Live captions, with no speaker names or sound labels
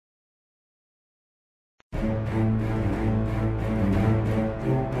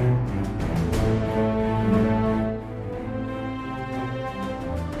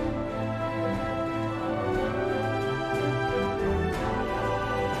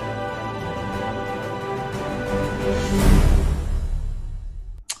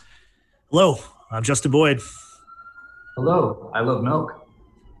Hello, I'm Justin Boyd. Hello, I love milk.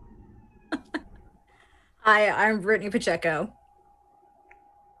 Hi, I'm Brittany Pacheco.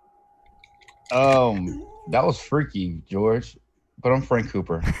 That was freaky, George. But I'm Frank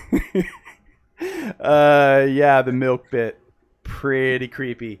Cooper. Yeah, the milk bit. Pretty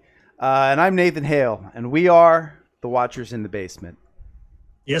creepy. And I'm Nathan Hale, and we are the Watchers in the Basement.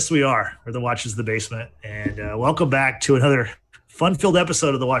 Yes, we are. We're the Watchers in the Basement, and welcome back to another fun-filled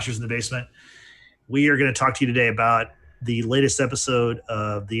episode of the Watchers in the Basement. We are going to talk to you today about the latest episode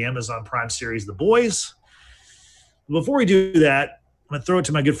of the Amazon Prime series, The Boys. Before we do that, I'm going to throw it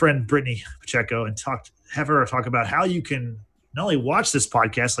to my good friend Brittany Pacheco and have her talk about how you can not only watch this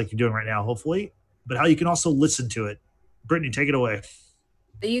podcast like you're doing right now, hopefully, but how you can also listen to it. Brittany, take it away.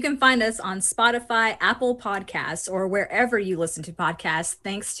 You can find us on Spotify, Apple Podcasts, or wherever you listen to podcasts,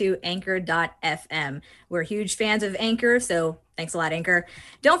 thanks to Anchor.fm. We're huge fans of Anchor, so thanks a lot, Anchor.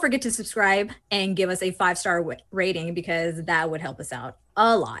 Don't forget to subscribe and give us a 5-star rating because that would help us out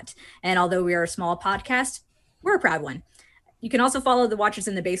a lot. And although we are a small podcast, we're a proud one. You can also follow the Watchers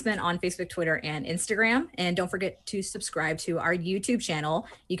in the Basement on Facebook, Twitter, and Instagram. And don't forget to subscribe to our YouTube channel.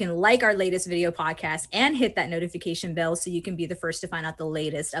 You can like our latest video podcast and hit that notification bell so you can be the first to find out the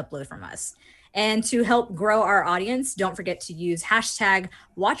latest upload from us. And to help grow our audience, don't forget to use hashtag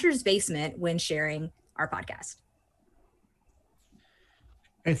Watchers Basement when sharing our podcast.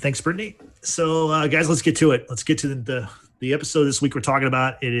 Hey, thanks, Brittany. So, guys, let's get to it. Let's get to the episode this week we're talking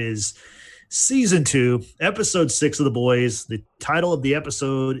about. It is Season 2, Episode 6 of The Boys. The title of the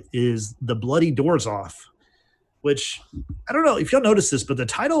episode is The Bloody Doors Off, which, I don't know if you'll notice this, but the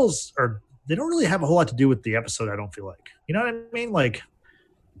titles they don't really have a whole lot to do with the episode, I don't feel like. You know what I mean? Like,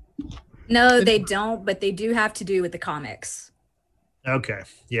 no, they don't, but they do have to do with the comics. Okay.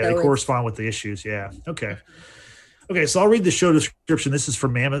 Yeah, So they correspond with the issues. Yeah. Okay. Okay, so I'll read the show description. This is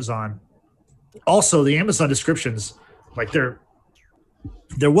from Amazon. Also, the Amazon descriptions, like they're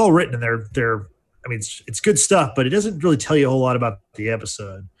well written and they're I mean it's good stuff, but it doesn't really tell you a whole lot about the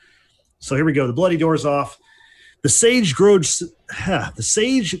episode. So here we go. The Bloody Doors Off. The Sage Grove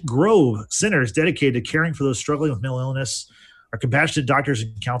Center is dedicated to caring for those struggling with mental illness. Our compassionate doctors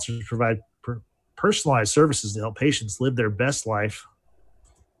and counselors provide personalized services to help patients live their best life.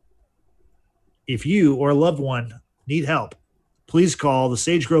 If you or a loved one need help, please call the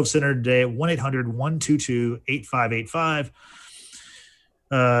Sage Grove Center today at 1-800-122-8585.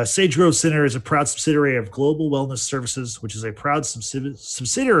 Sage Grove Center is a proud subsidiary of Global Wellness Services, which is a proud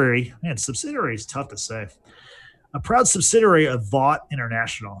subsidiary. Man, subsidiary is tough to say. A proud subsidiary of Vought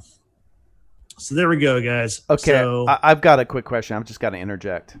International. So there we go, guys. Okay, So, I've got a quick question. I've just got to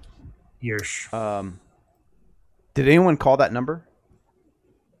interject. Yersh. Did anyone call that number?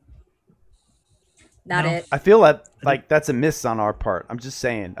 Not No. it. I feel like that's a miss on our part. I'm just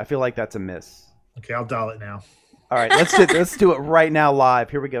saying. I feel like that's a miss. Okay, I'll dial it now. All right, let's do it right now live.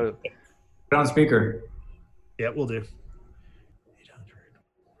 Here we go. Put it on speaker. Yeah, we'll do.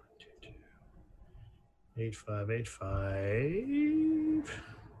 8585.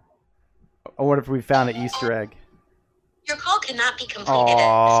 I wonder if we found an Easter egg. Your call cannot be completed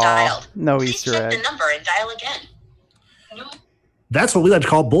Aw, as dialed. no Please Easter check egg. the number and dial again. That's what we like to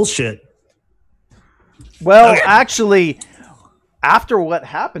call bullshit. Well, Okay. actually, after what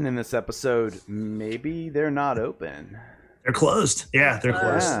happened in this episode, maybe they're not open. They're closed. Yeah, they're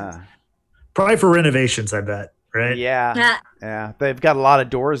closed. Yeah. Probably for renovations, I bet. Right? Yeah. Ah, Yeah. They've got a lot of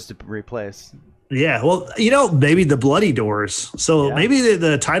doors to replace. Yeah. Well, maybe the bloody doors. So Yeah. maybe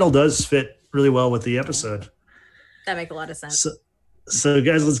the title does fit really well with the episode. that makes a lot of sense. So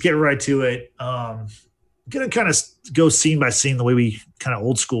guys, let's get right to it. Gonna kind of go scene by scene the way we kind of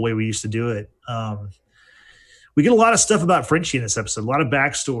old school way we used to do it. We get a lot of stuff about Frenchie in this episode, a lot of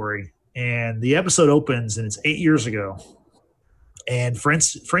backstory, and the episode opens and it's 8 years ago. And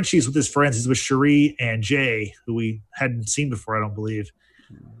Frenchie's with his friends. He's with Cherie and Jay, who we hadn't seen before, I don't believe.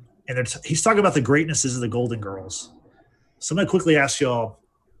 And he's talking about the greatnesses of the Golden Girls. So I'm going to quickly ask y'all,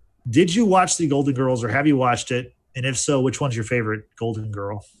 did you watch the Golden Girls or have you watched it? And if so, which one's your favorite Golden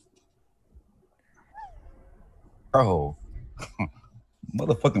Girl? Bro.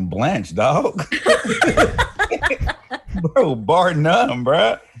 Motherfucking Blanche, dog. Bro, bar none,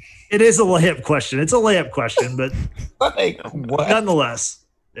 bro. It is a layup question. It's a layup question, but Like, what? nonetheless,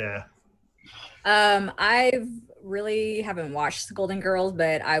 yeah. I've really haven't watched the Golden Girls,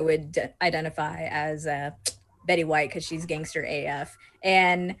 but I would identify as Betty White because she's gangster AF.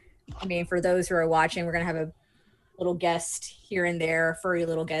 And I mean, for those who are watching, we're gonna have a little guest here and there, furry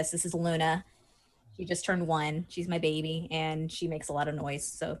little guest. This is Luna. She just turned 1. She's my baby, and she makes a lot of noise.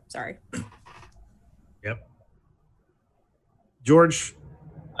 So sorry. Yep. George,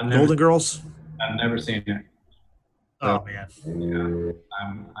 Golden Girls. I've never seen it. Oh man, Yeah,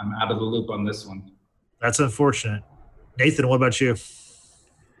 I'm out of the loop on this one. that's unfortunate. Nathan, what about you?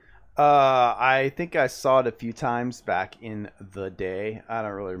 I think I saw it a few times back in the day. I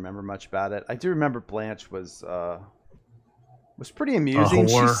don't really remember much about it. I do remember Blanche was pretty amusing.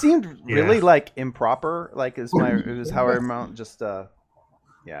 She whore. seemed really Yeah. like improper. Like it was how I remember. Just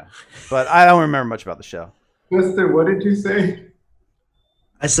yeah. But I don't remember much about the show. Mister, what did you say?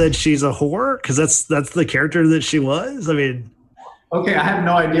 I said she's a whore because that's the character that she was. I mean, Okay, I have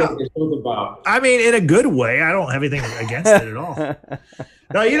no idea what the show's about. in a good way. I don't have anything against it at all.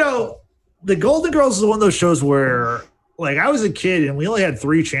 Now, the Golden Girls is one of those shows where, like, I was a kid and we only had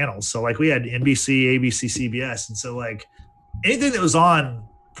 3 channels. So, like, we had NBC, ABC, CBS. And so, like, anything that was on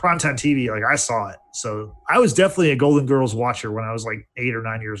primetime TV, like, I saw it. So, I was definitely a Golden Girls watcher when I was, like, 8 or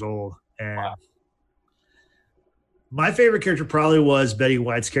 9 years old. And my favorite character probably was Betty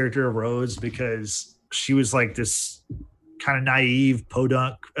White's character, Rose, because she was, like, this kind of naive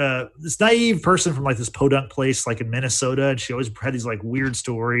podunk, this naive person from like this podunk place like in Minnesota, and she always had these like weird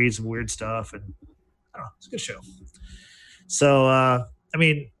stories and weird stuff, and I don't know, it's a good show. So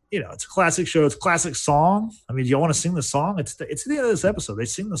it's a classic show, it's a classic song. I mean, do you want to sing the song? It's the end of this episode. They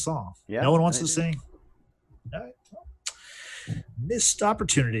sing the song. Yeah, no one wants to do. sing. All right. Missed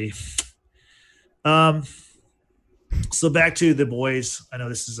opportunity. So back to the boys. I know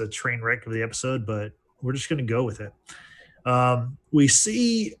this is a train wreck of the episode, but we're just going to go with it. We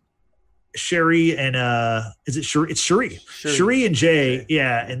see Sherry and is it Sherry? It's Sherry. Sherry and Jay,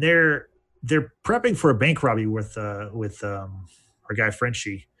 yeah, and they're prepping for a bank robbery with our guy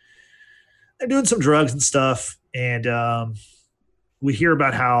Frenchie. They're doing some drugs and stuff, and we hear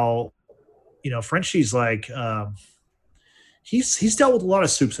about how Frenchie's like he's dealt with a lot of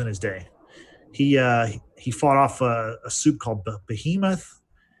soups in his day. He fought off a soup called Behemoth.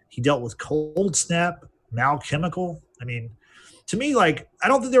 He dealt with Cold Snap, Mal Chemical. I mean, to me, like, I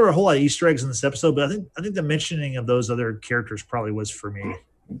don't think there were a whole lot of Easter eggs in this episode, but I think the mentioning of those other characters probably was for me.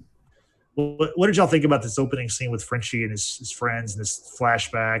 What did y'all think about this opening scene with Frenchie and his friends and this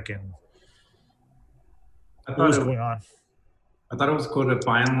flashback and what was going on? I thought it was cool to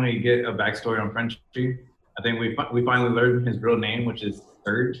finally get a backstory on Frenchie. I think we finally learned his real name, which is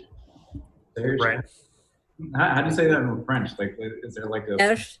Serge. Serge. Right. How do you say that in French? Like, is there like a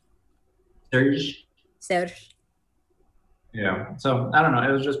Serge? Serge. Yeah. So I don't know.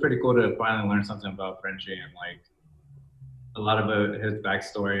 It was just pretty cool to finally learn something about Frenchie and like a lot of his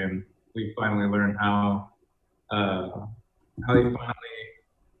backstory, and we finally learned how he finally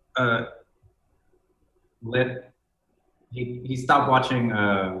he stopped watching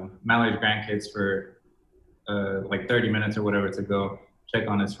Mallory's grandkids for like 30 minutes or whatever to go check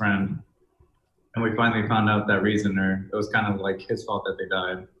on his friend, and we finally found out that reason, or it was kind of like his fault that they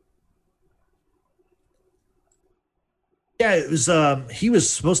died. Yeah, it was. He was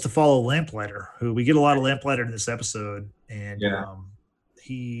supposed to follow Lamplighter, who we get a lot of Lamplighter in this episode, and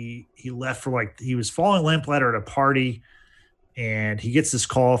he left for he was following Lamplighter at a party, and he gets this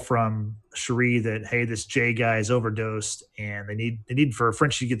call from Cherie that hey, this Jay guy is overdosed, and they need for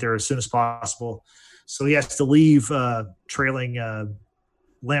Frenchie to get there as soon as possible, so he has to leave, trailing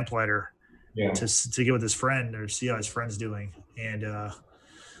Lamplighter to get with his friend or see how his friend's doing. And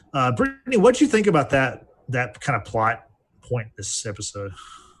Brittany, what'd you think about that kind of plot point this episode?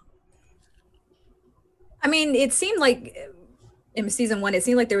 I mean, it seemed like in season 1, it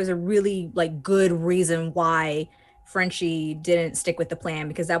seemed like there was a really like good reason why Frenchie didn't stick with the plan,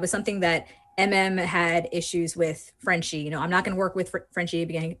 because that was something that had issues with Frenchie. I'm not going to work with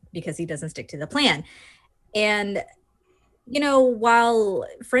Frenchie because he doesn't stick to the plan. And while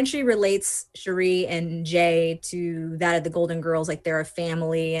Frenchie relates Cherie and Jay to that of the Golden Girls, like they're a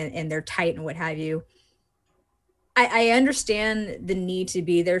family and they're tight and what have you, I understand the need to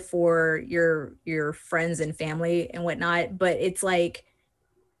be there for your friends and family and whatnot, but it's like,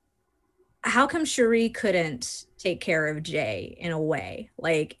 how come Cherie couldn't take care of Jay in a way?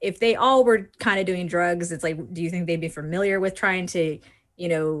 Like, if they all were kind of doing drugs, it's like, do you think they'd be familiar with trying to,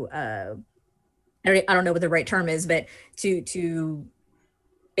 I don't know what the right term is, but to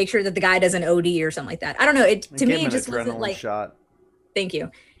make sure that the guy doesn't OD or something like that. I don't know. To me, it just wasn't like. Shot. Thank you.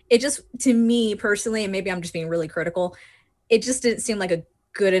 It just, to me personally, and maybe I'm just being really critical, it just didn't seem like a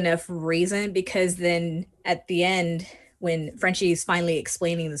good enough reason, because then at the end, when Frenchie's finally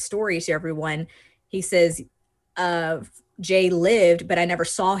explaining the story to everyone, he says, Jay lived, but I never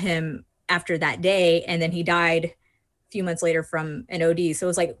saw him after that day. And then he died a few months later from an OD. So it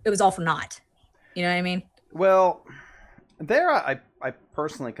was like, it was all for naught. You know what I mean? Well, there I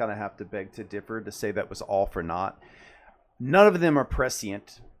personally kind of have to beg to differ to say that was all for naught. none of them are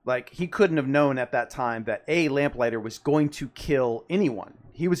prescient. Like, he couldn't have known at that time that A, Lamplighter was going to kill anyone.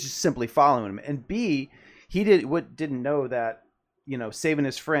 He was just simply following him. And B, he didn't know that, you know, saving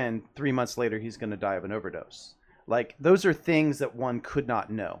his friend, 3 months later, he's going to die of an overdose. Like, those are things that one could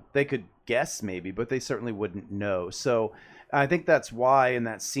not know. They could guess maybe, but they certainly wouldn't know. So I think that's why in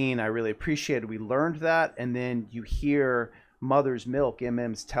that scene I really appreciated we learned that. And then you hear Mother's Milk,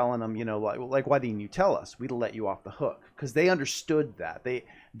 MM's telling them, you know, like why didn't you tell us? We'd let you off the hook. Because they understood that.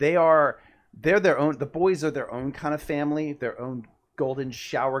 They're their own, the boys are their own kind of family, their own golden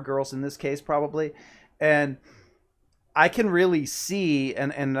shower girls in this case, probably. And I can really see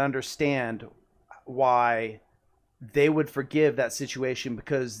and understand why they would forgive that situation,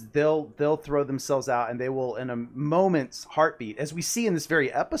 because they'll throw themselves out and they will, in a moment's heartbeat, as we see in this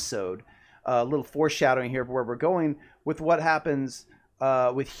very episode, a little foreshadowing here of where we're going with what happens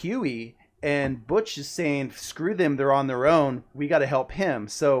with Huey, and Butch is saying, screw them, they're on their own, we got to help him.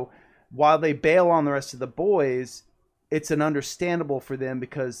 So while they bail on the rest of the boys, it's an understandable for them,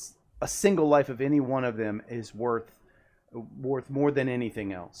 because a single life of any one of them is worth more than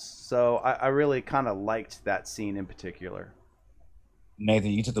anything else. So I really kind of liked that scene in particular.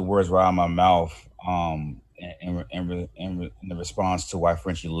 Nathan, you took the words right out of my mouth in the response to why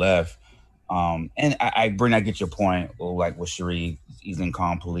Frenchie left. And I bring, I get your point, like with Cherie, he's in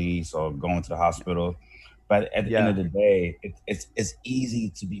calm police or going to the hospital. But at the end of the day, it's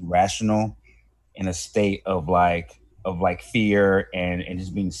easy to be rational in a state of like fear and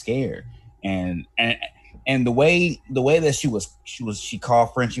just being scared. And the way that she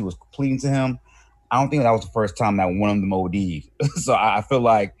called Frenchie, was pleading to him, I don't think that was the first time that one of them OD'd. So I feel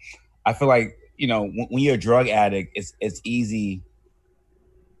like, you know, when you're a drug addict, it's easy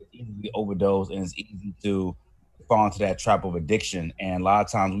to overdose, and it's easy to fall into that trap of addiction. And a lot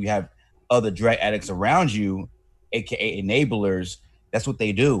of times we have other drug addicts around you, aka enablers. That's what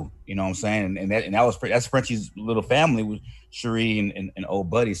they do. You know what I'm saying? And that's Frenchie's little family with Cherie and old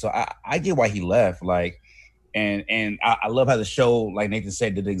buddy. So I get why he left. Like, and I love how the show, like Nathan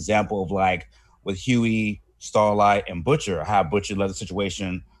said, did the example of like with Huey, Starlight, and Butcher, how Butcher left the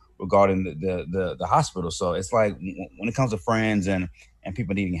situation regarding the hospital. So it's like when it comes to friends and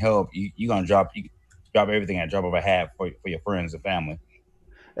people needing help, you're gonna drop everything at a drop of a hat for your friends and family.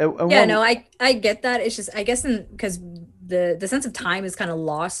 Yeah, no, I get that. It's just, I guess, because the sense of time is kind of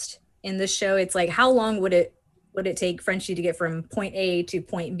lost in this show. It's like, how long would it take Frenchie to get from point A to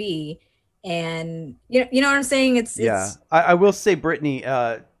point B? And you know what I'm saying? It's I will say, Brittany,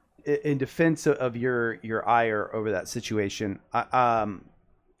 in defense of your ire over that situation,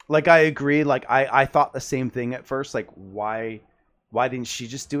 like, I agree. Like, I thought the same thing at first. Like, why didn't she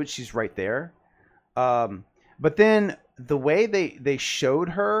just do it? She's right there. But then the way they showed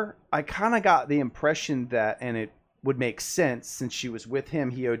her, I kind of got the impression that, and it would make sense since she was with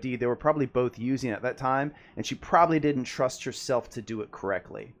him, he OD'd, they were probably both using at that time, and she probably didn't trust herself to do it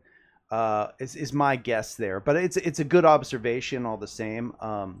correctly. Is my guess there. But it's a good observation all the same,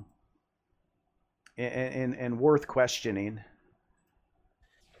 and worth questioning.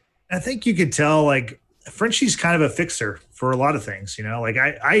 I think you could tell, like, Frenchie's kind of a fixer for a lot of things, you know. Like,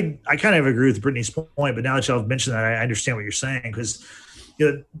 I kind of agree with Brittany's point, but now that y'all have mentioned that, I understand what you're saying, because,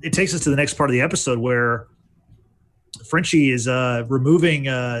 you know, it takes us to the next part of the episode where Frenchie is removing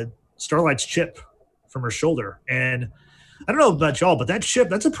Starlight's chip from her shoulder. And I don't know about y'all, but that chip,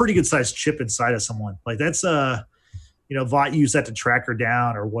 that's a pretty good sized chip inside of someone. Like, that's you know, Vought used that to track her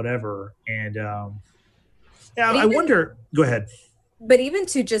down or whatever. And I wonder, go ahead. But even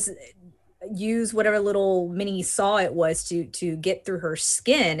to just use whatever little mini saw it was to get through her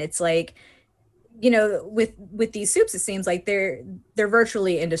skin, it's like, you know, with these soups, it seems like they're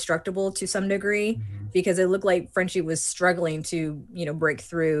virtually indestructible to some degree, because it looked like Frenchie was struggling to, you know, break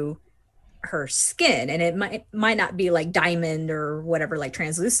through her skin, and it might not be like diamond or whatever like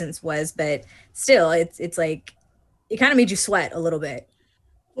translucence was, but still, it's like it kind of made you sweat a little bit.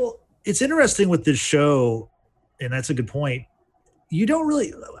 Well, it's interesting with this show, and that's a good point. I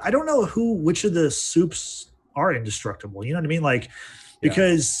don't know which of the soups are indestructible. You know what I mean? Like,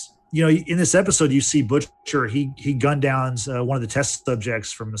 because, you know, in this episode, you see Butcher, he gun downs one of the test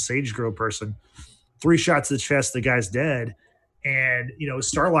subjects from a Sage Grow person, 3 shots to the chest, the guy's dead. And, you know,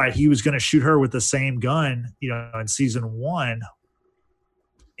 Starlight, he was going to shoot her with the same gun, you know, in season 1.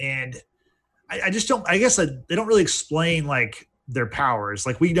 And I just don't, I guess they don't really explain, like, their powers.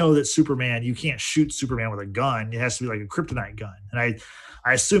 Like, we know that Superman, you can't shoot Superman with a gun. It has to be like a kryptonite gun. And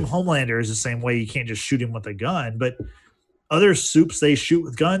I assume Homelander is the same way. You can't just shoot him with a gun. But other soups, they shoot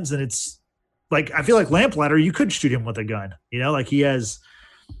with guns, and it's like, I feel like Lamplighter, you could shoot him with a gun. You know, like, he has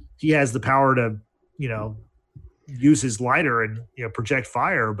the power to, you know, use his lighter and project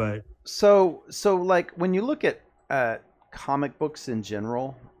fire. But So like when you look at comic books in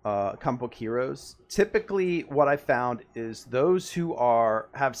general, comic book heroes, typically what I found is those who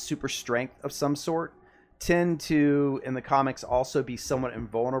have super strength of some sort tend to, in the comics, also be somewhat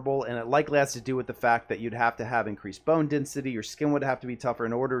invulnerable, and it likely has to do with the fact that you'd have to have increased bone density, your skin would have to be tougher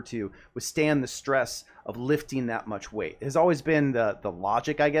in order to withstand the stress of lifting that much weight. It has always been the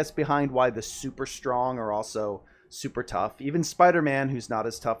logic, I guess, behind why the super strong are also super tough. Even Spider-Man, who's not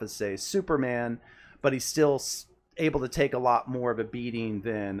as tough as, say, Superman, but he's still able to take a lot more of a beating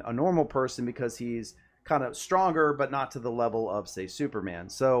than a normal person because he's kind of stronger, but not to the level of, say, Superman.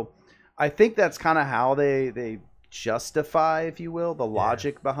 So I think that's kind of how they justify, if you will, the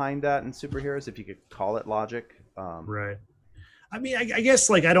logic behind that in superheroes, if you could call it logic. Right. I mean, I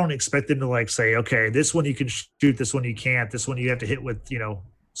guess like I don't expect them to like say, okay, this one you can shoot, this one you can't, this one you have to hit with,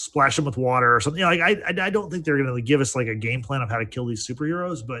 splash them with water or something. Like I don't think they're going to give us like a game plan of how to kill these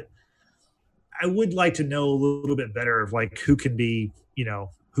superheroes, but I would like to know a little bit better of like who can be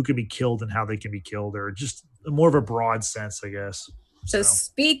killed and how they can be killed, or just more of a broad sense, I guess. So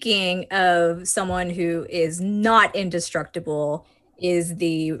speaking of someone who is not indestructible, is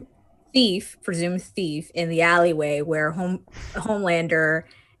the presumed thief in the alleyway where Homelander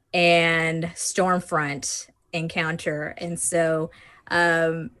and Stormfront encounter. And so,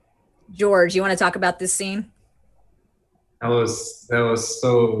 George, you want to talk about this scene? That was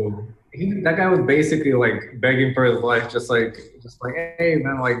so. That guy was basically like begging for his life, just like, hey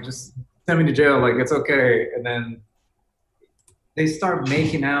man, like just send me to jail, like it's okay. And then they start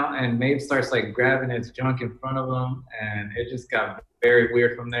making out, and Maeve starts like grabbing his junk in front of him, and it just got very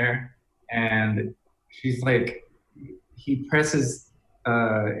weird from there. And she's like, he presses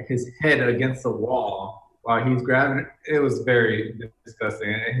his head against the wall while he's grabbing it. It was very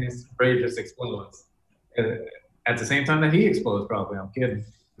disgusting, and his brain just explodes at the same time that he explodes. Probably, I'm kidding.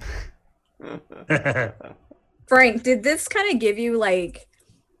 Frank, did this kind of give you like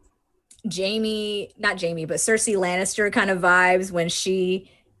not Jamie, but Cersei Lannister kind of vibes when she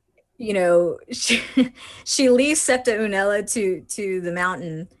leaves Septa Unella to the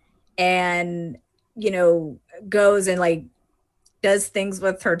mountain and goes and like does things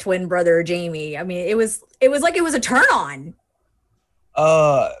with her twin brother Jamie? I mean, it was like it was a turn on.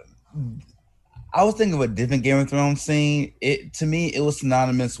 I was thinking of a different Game of Thrones scene. To me, it was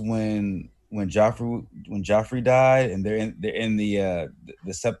synonymous when Joffrey died, and they're in the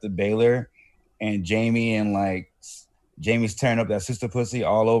Septa Baylor, and Jamie and like Jamie's tearing up that sister pussy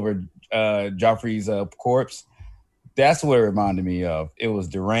all over Joffrey's corpse. That's what it reminded me of. It was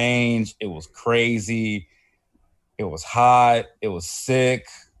deranged. It was crazy. It was hot. It was sick.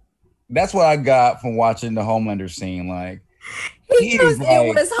 That's what I got from watching the Homelander scene. Like it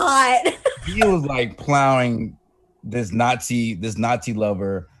was hot. He was like plowing this Nazi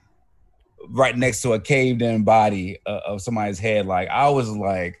lover right next to a caved-in body of somebody's head. Like I was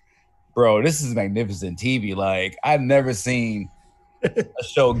like, bro, this is magnificent TV. Like I've never seen a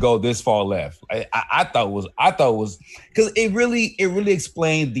show go this far left. I thought it was because it really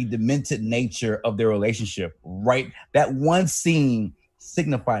explained the demented nature of their relationship. Right, that one scene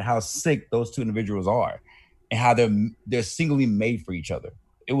signified how sick those two individuals are and how they're singly made for each other.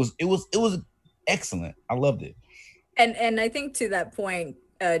 It was excellent. I loved it. And I think to that point,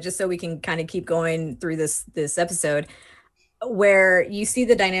 just so we can kind of keep going through this episode, where you see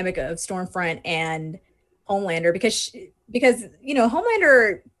the dynamic of Stormfront and Homelander, because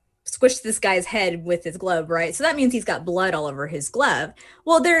Homelander squished this guy's head with his glove, right? So that means he's got blood all over his glove.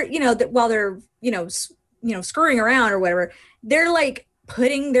 Well, while they're screwing around or whatever, they're like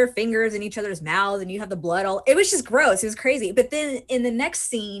putting their fingers in each other's mouths, and you have the blood all. It was just gross. It was crazy. But then in the next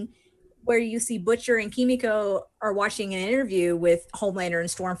scene, where you see Butcher and Kimiko are watching an interview with Homelander and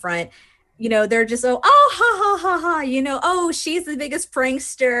Stormfront, they're just ha ha ha ha, oh, she's the biggest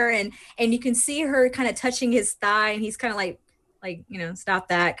prankster, and you can see her kind of touching his thigh, and he's kind of like stop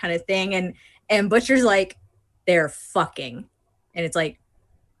that kind of thing, and Butcher's like, they're fucking, and it's like,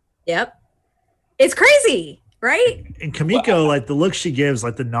 yep, it's crazy, right? And Kimiko, like the look she gives,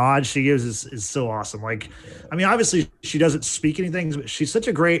 like the nod she gives is so awesome. Like, I mean, obviously she doesn't speak anything, but she's such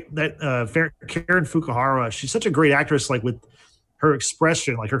a great Karen Fukuhara. She's such a great actress. Like with her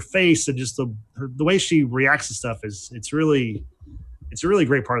expression, like her face, and just the way she reacts to stuff it's a really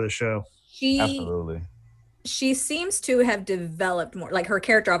great part of the show. Absolutely. She seems to have developed more. Like her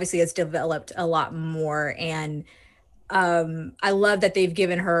character obviously has developed a lot more, and I love that they've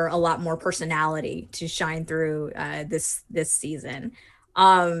given her a lot more personality to shine through this season.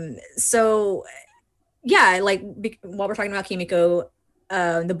 So yeah, while we're talking about Kimiko,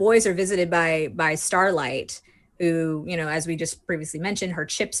 the boys are visited by Starlight, who, you know, as we just previously mentioned, her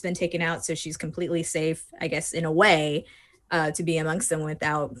chip's been taken out, so she's completely safe, I guess, in a way, to be amongst them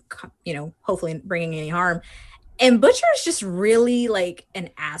without, you know, hopefully bringing any harm. And Butcher is just really like an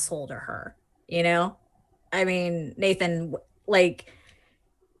asshole to her, you know? I mean, Nathan, like,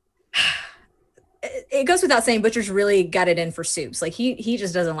 it goes without saying, Butcher's really got it in for Soups. Like, he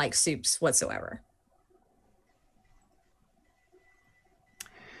just doesn't like Soups whatsoever.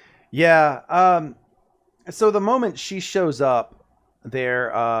 Yeah. So the moment she shows up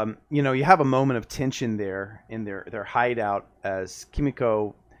there, you know, you have a moment of tension there in their hideout as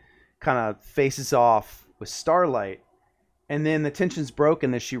Kimiko kind of faces off with Starlight. And then the tension's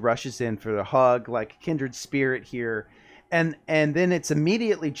broken as she rushes in for the hug, like kindred spirit here. And then it's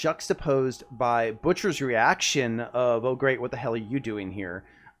immediately juxtaposed by Butcher's reaction of, oh, great, what the hell are you doing here?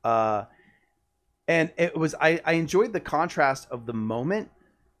 And it was, I enjoyed the contrast of the moment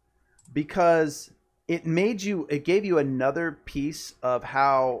because it gave you another piece of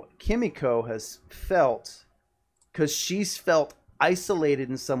how Kimiko has felt, because she's felt isolated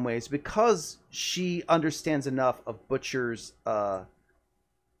in some ways because she understands enough of Butcher's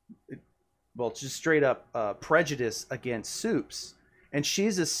just straight up prejudice against Soups, and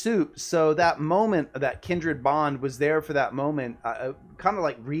she's a Soup, so that moment, that kindred bond was there for that moment, kind of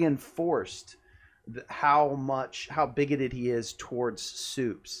like reinforced how bigoted he is towards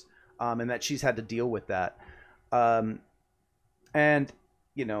Soups, and that she's had to deal with that, and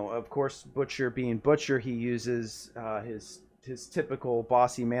you know, of course, Butcher being Butcher, he uses his typical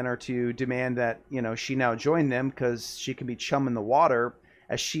bossy manner to demand that, you know, she now join them because she can be chum in the water,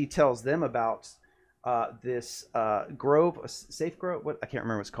 as she tells them about this grove, safe grove. What, I can't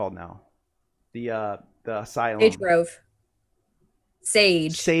remember what it's called now. The asylum. Sage Grove.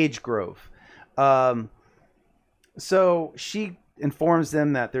 Sage Grove. So she informs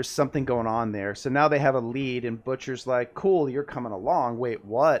them that there's something going on there. So now they have a lead, and Butcher's like, "Cool, you're coming along. Wait,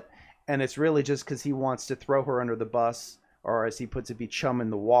 what?" And it's really just because he wants to throw her under the bus, or as he puts it, be chum in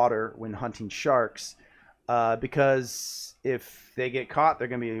the water when hunting sharks. Because if they get caught, they're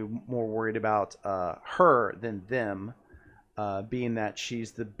going to be more worried about her than them, being that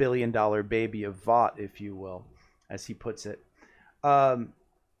she's the billion-dollar baby of Vought, if you will, as he puts it.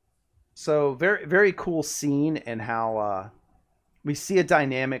 So very, very cool scene, and how we see a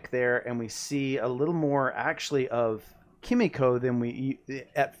dynamic there, and we see a little more actually of Kimiko than we,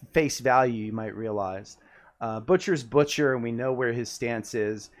 at face value, you might realize. Butcher's Butcher, and we know where his stance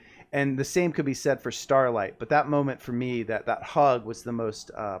is. And the same could be said for Starlight. But that moment for me, that hug was the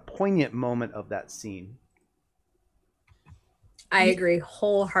most poignant moment of that scene. I agree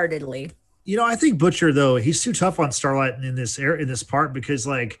wholeheartedly. You know, I think Butcher, though, he's too tough on Starlight in this part, because,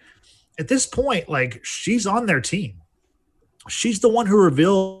 like, at this point, like, she's on their team. She's the one who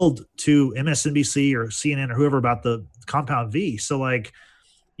revealed to MSNBC or CNN or whoever about the Compound V. So, like,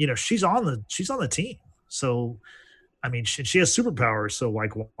 you know, she's on the team. So, I mean, she has superpowers. So,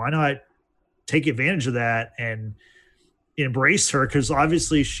 like, why not take advantage of that and embrace her? Because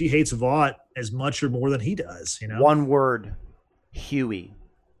obviously she hates Vought as much or more than he does. You know, one word, Huey.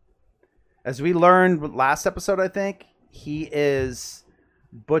 As we learned last episode, I think he is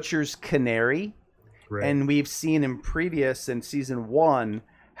Butcher's canary. Right. And we've seen in season 1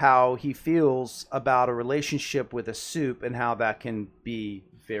 how he feels about a relationship with a Soup and how that can be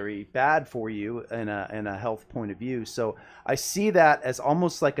very bad for you in a health point of view. So I see that as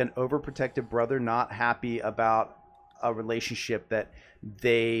almost like an overprotective brother not happy about a relationship that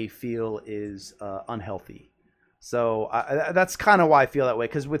they feel is unhealthy. So that's kind of why I feel that way,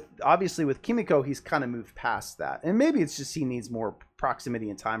 because obviously with Kimiko, he's kind of moved past that, and maybe it's just he needs more proximity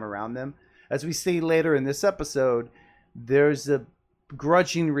and time around them. As we see later in this episode, there's a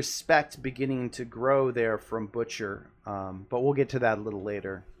grudging respect beginning to grow there from Butcher, but we'll get to that a little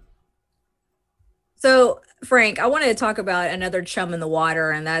later. So, Frank, I wanted to talk about another chum in the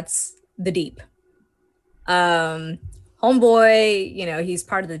water, and that's the Deep. Homeboy, you know, he's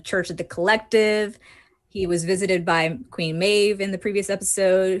part of the Church of the Collective. He was visited by Queen Maeve in the previous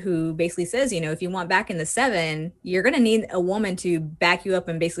episode, who basically says, you know, if you want back in the 7, you're going to need a woman to back you up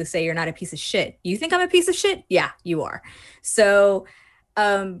and basically say you're not a piece of shit. You think I'm a piece of shit? Yeah, you are. So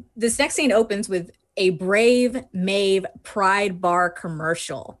this next scene opens with a Brave Maeve Pride Bar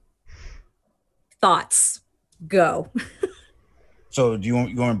commercial. Thoughts? Go. So do you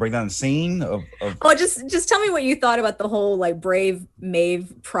want to break down the scene of Oh, just tell me what you thought about the whole like Brave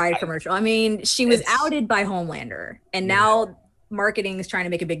Maeve Pride commercial. I mean, she was outed by Homelander, and now marketing is trying to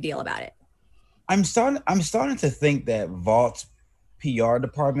make a big deal about it. I'm starting to think that Vaught's PR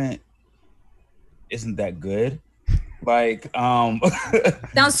department isn't that good. Like,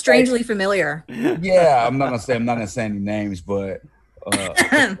 Sounds strangely familiar. yeah, I'm not gonna say any names, but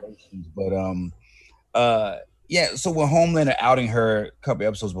yeah. So when Homelander outing her a couple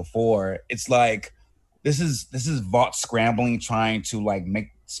episodes before, it's like this is Vought scrambling, trying to like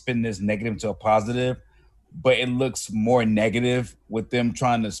spin this negative into a positive, but it looks more negative with them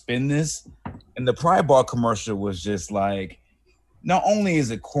trying to spin this. And the Pride Ball commercial was just like, not only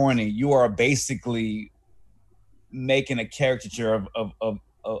is it corny, you are basically making a caricature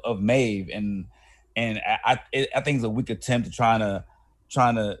of Maeve, and I think it's a weak attempt to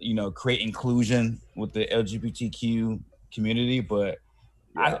trying to create inclusion with the LGBTQ community, but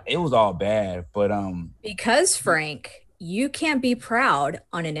it was all bad. But because Frank, you can't be proud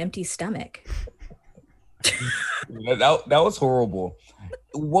on an empty stomach. that was horrible.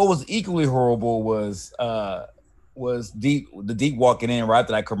 What was equally horrible was Deep walking in right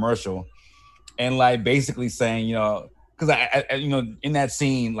after that commercial, and like basically saying, because I in that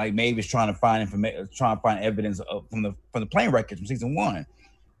scene, like Maeve is trying to find evidence from the plane wreckage from season 1,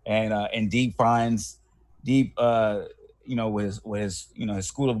 and Deep finds with his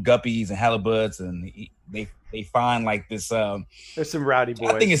school of guppies and halibuts, and they find like this. There's some rowdy boys.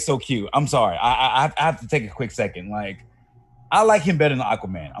 I think it's so cute. I'm sorry, I have to take a quick second. Like, I like him better than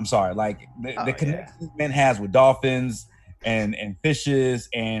Aquaman. I'm sorry, like the connection this man has with dolphins and fishes,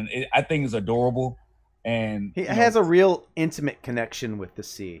 and I think it's adorable. And he has a real intimate connection with the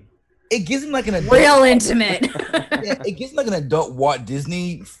sea. It gives him like an adult, real intimate. Yeah, it gives him like an adult Walt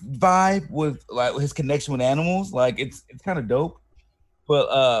Disney vibe with like his connection with animals. Like it's kind of dope. But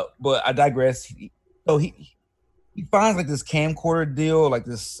I digress. He finds like this camcorder deal, like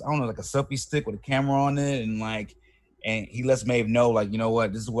this, I don't know, like a selfie stick with a camera on it, and he lets Maeve know, like, you know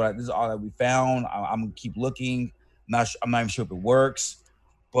what, this is all that we found. I'm gonna keep looking. I'm not even sure if it works.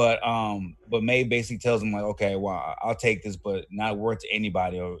 But Maeve basically tells him like, okay, well, I'll take this, but not worth to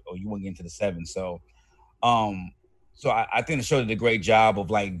anybody, or you won't get into the 7. So, I think the show did a great job of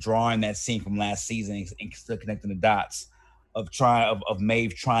like drawing that scene from last season and still connecting the dots of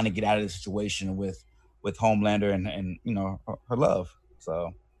Maeve trying to get out of the situation with Homelander and her love.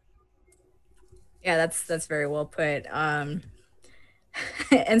 So, yeah, that's very well put. And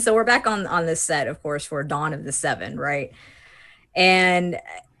so we're back on this set, of course, for Dawn of the 7, right? And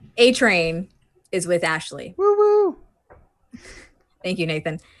A-Train is with Ashley. Woo woo. Thank you,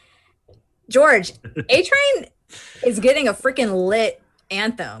 Nathan. George, A-Train is getting a freaking lit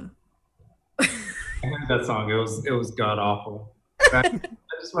anthem. I heard that song. It was god awful. I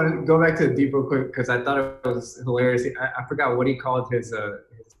just want to go back to Deep real quick because I thought it was hilarious. I forgot what he called his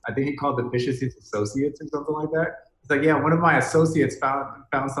I think he called the fishes his associates or something like that. It's like, yeah, one of my associates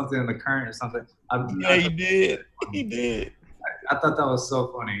found something in the current or something. He did. I thought that was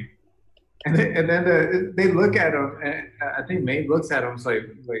so funny. And then they look at him, and I think Maeve looks at him. It's like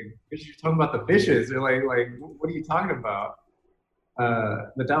you're talking about the fishes. They're like, what are you talking about?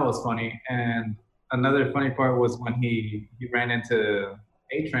 But that was funny. And another funny part was when he ran into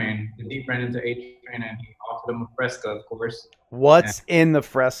A-Train. The Deep ran into A-Train, and he offered him a Fresca, of course. What's in the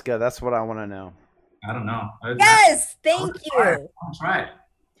Fresca? That's what I want to know. I don't know. Yes, thank you. I'll try it.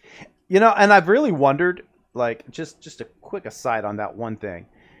 And I've really wondered, like, just a quick aside on that one thing.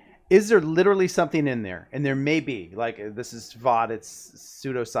 Is there literally something in there? And there may be. Like, this is VOD, it's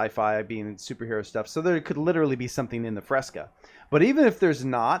pseudo sci-fi being superhero stuff. So there could literally be something in the Fresca. But even if there's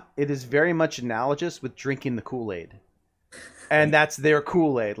not, it is very much analogous with drinking the Kool-Aid. And that's their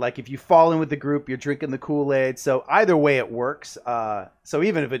Kool-Aid. Like, if you fall in with the group, you're drinking the Kool-Aid. So either way it works. So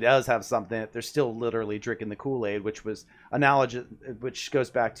even if it does have something, they're still literally drinking the Kool-Aid, which was analogous, which goes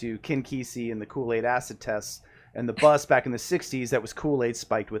back to Ken Kesey and the Kool-Aid acid tests. And the bus back in the 60s, that was Kool-Aid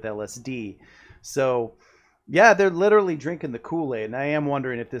spiked with LSD. So, yeah, they're literally drinking the Kool-Aid. And I am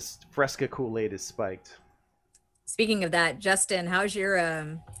wondering if this Fresca Kool-Aid is spiked. Speaking of that, Justin, how's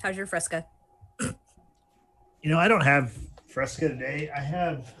your Fresca? I don't have Fresca today.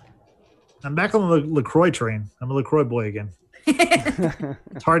 I'm back on the LaCroix train. I'm a LaCroix boy again.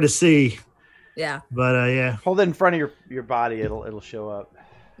 It's hard to see. Yeah. But yeah. Hold it in front of your body. It'll show up.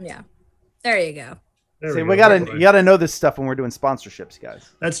 Yeah. There you go. See, you gotta know this stuff when we're doing sponsorships, guys.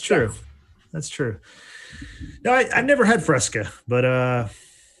 That's true. Yes. That's true. No, I never had Fresca, but I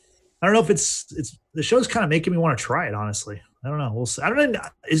don't know if it's the show's kind of making me want to try it. Honestly, I don't know. We'll see. I don't know.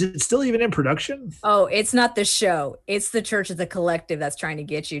 Is it still even in production? Oh, it's not the show. It's the Church of the Collective that's trying to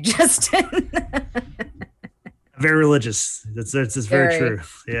get you, Justin. Very religious. That's very true.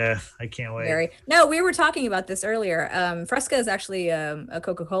 Yeah, I can't wait. No, we were talking about this earlier. Fresca is actually a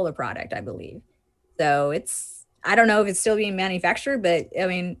Coca-Cola product, I believe. So I don't know if it's still being manufactured, but I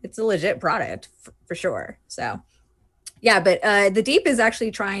mean, it's a legit product for sure. So Yeah, but the Deep is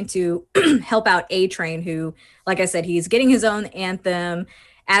actually trying to help out A Train, who, like I said, he's getting his own anthem.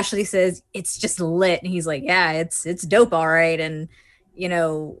 Ashley says it's just lit, and he's like, "Yeah, it's dope, all right." And you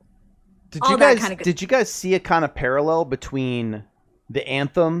know, Did all you that guys kind of did you guys see a kind of parallel between the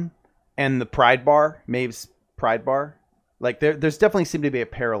anthem and the Pride Bar, Maeve's Pride Bar? Like there's definitely seemed to be a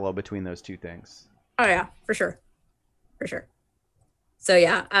parallel between those two things. Oh yeah, for sure, for sure. So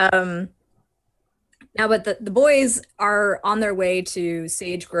yeah, now, but the boys are on their way to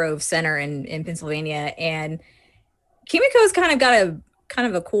Sage Grove Center in Pennsylvania, and Kimiko's kind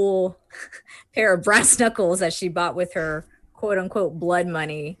of a cool pair of brass knuckles that she bought with her quote unquote blood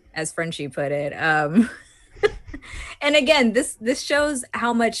money, as Frenchie put it. And again, this shows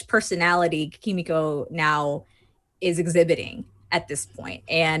how much personality Kimiko now is exhibiting at this point.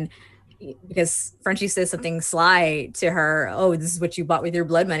 And because Frenchie says something sly to her, "Oh, this is what you bought with your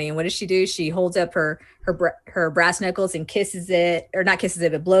blood money." And what does she do? She holds up her brass knuckles and kisses it, or not kisses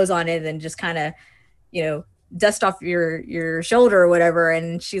it, but blows on it, and just kind of, dust off your shoulder or whatever.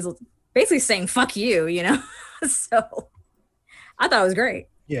 And she's basically saying, "Fuck you," So I thought it was great.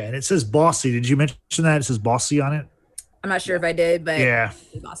 Yeah, and it says bossy. Did you mention that? It says bossy on it. I'm not sure if I did, but Yeah.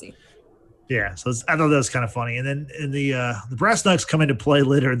 it's bossy. Yeah, so I thought that was kind of funny. And then the brass knucks come into play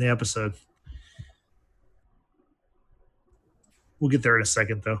later in the episode. We'll get there in a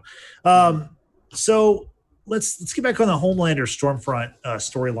second, though. So let's get back on the Homelander Stormfront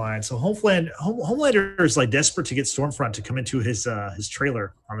storyline. So Homelander is like desperate to get Stormfront to come into his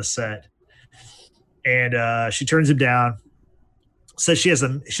trailer on the set, and she turns him down. Says she has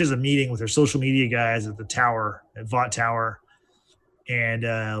a meeting with her social media guys at the tower, at Vought Tower. And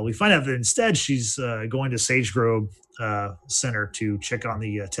we find out that instead she's going to Sage Grove Center to check on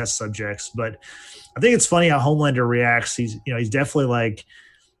the test subjects. But I think it's funny how Homelander reacts. He's definitely like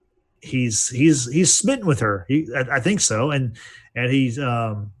he's smitten with her. I think so, and he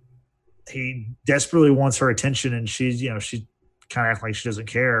desperately wants her attention, and she's kind of acting like she doesn't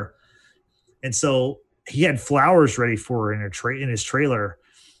care. And so he had flowers ready for her in his trailer.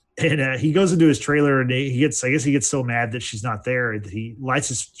 And he goes into his trailer, and he gets so mad that she's not there that he lights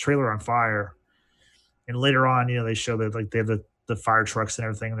his trailer on fire. And later on, they show that like they have the fire trucks and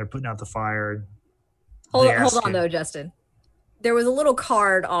everything, and they're putting out the fire. And Hold on though, Justin. There was a little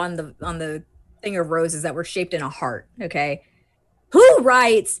card on the thing of roses that were shaped in a heart. Okay, who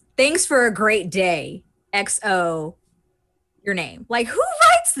writes "Thanks for a great day"? XO, your name. Like, who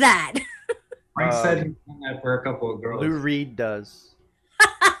writes that? Frank said he's done that for a couple of girls. Lou Reed does.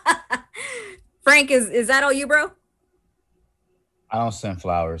 Frank, is that all you, bro? I don't send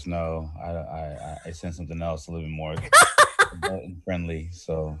flowers. No, I send something else a little bit more friendly.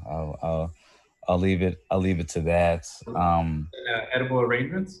 So I'll leave it to that. Edible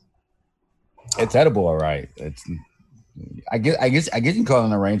arrangements. It's edible, all right. I guess you can call it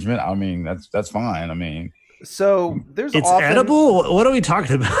an arrangement. I mean, that's fine. I mean, so it's edible. What are we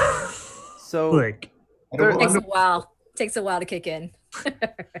talking about? So like, takes a while to kick in.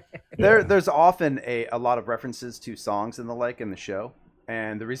 There's often a lot of references to songs and the like in the show,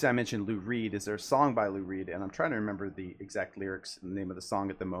 and the reason I mentioned Lou Reed is there's a song by Lou Reed, and I'm trying to remember the exact lyrics and the name of the song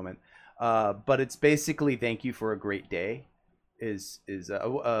at the moment, but it's basically "Thank you for a great day,"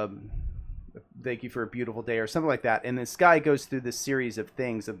 thank you for a beautiful day, or something like that. And this guy goes through this series of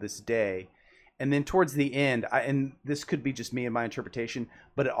things of this day, and then towards the end, and this could be just me and my interpretation,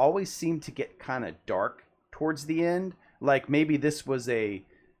 but it always seemed to get kind of dark towards the end. Like maybe this was a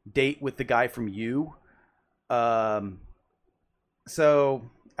date with the guy from You. So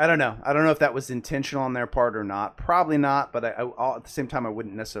I don't know. I don't know if that was intentional on their part or not. Probably not, but I'll, at the same time, I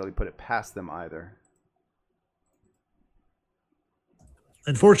wouldn't necessarily put it past them either.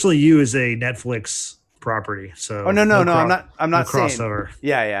 Unfortunately, You is a Netflix property. So I'm not saying crossover.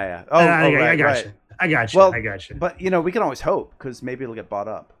 Yeah. I got you. Well, I got you. But we can always hope, because maybe it'll get bought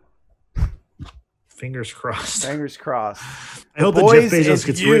up. Fingers crossed. Fingers crossed. I hope that Jeff Bezos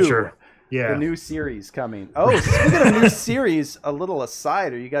gets richer. Yeah. The new series coming. Oh, speaking of new series, a little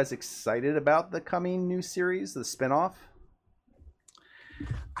aside, are you guys excited about the coming new series, the spinoff?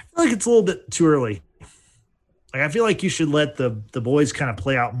 I feel like it's a little bit too early. Like, I feel like you should let the boys kind of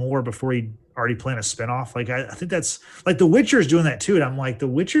play out more before you already plan a spinoff. Like, I think that's like The Witcher's doing that too. And I'm like, The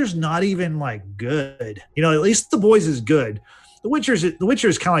Witcher's not even like good. At least The Boys is good. The Witcher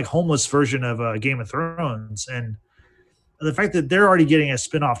is kind of like homeless version of Game of Thrones, and the fact that they're already getting a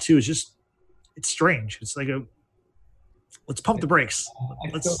spinoff too is just, it's strange. It's like let's pump the brakes. I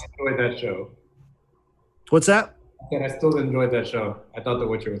still enjoyed that show. What's that? I still enjoyed that show. I thought The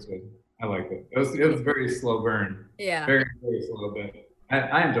Witcher was good. I liked it. It was very slow burn. Yeah. Very, very slow, but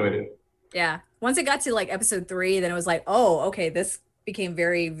I enjoyed it. Yeah. once it got to like episode 3, then it was like, oh, okay, this became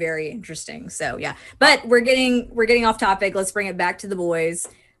very, very interesting. So yeah, but we're getting off topic. Let's bring it back to the boys.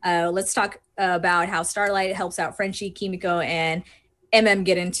 Let's talk about how Starlight helps out Frenchie, Kimiko, and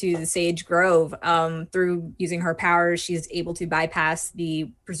get into the Sage Grove. Through using her powers, she's able to bypass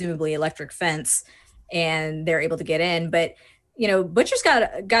the presumably electric fence, and they're able to get in. But Butcher's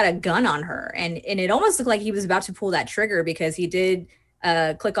got a gun on her, and it almost looked like he was about to pull that trigger because he did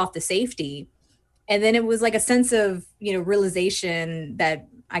click off the safety. And then it was like a sense of, realization that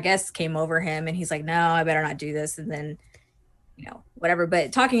I guess came over him. And he's like, no, I better not do this. And then, whatever.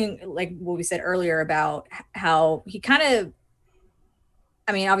 But talking like what we said earlier about how he kind of,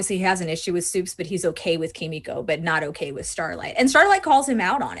 obviously he has an issue with Soups, but he's okay with Kimiko, but not okay with Starlight. And Starlight calls him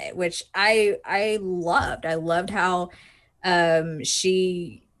out on it, which I loved. I loved how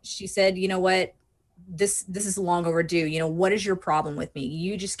she said, you know what? This is long overdue. What is your problem with me?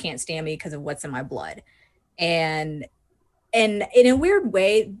 You just can't stand me because of what's in my blood. And in a weird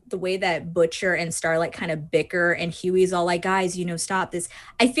way, the way that Butcher and Starlight kind of bicker, and Huey's all like, guys, stop this.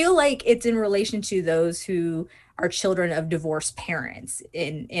 I feel like it's in relation to those who are children of divorced parents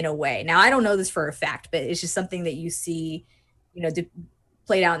in a way. Now, I don't know this for a fact, but it's just something that you see,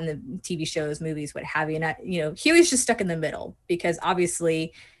 played out in the TV shows, movies, what have you. And, Huey's just stuck in the middle because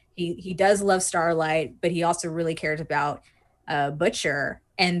obviously he does love Starlight, but he also really cares about Butcher,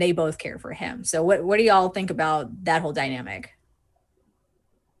 and they both care for him. So what do y'all think about that whole dynamic?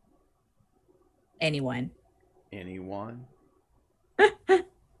 Anyone? The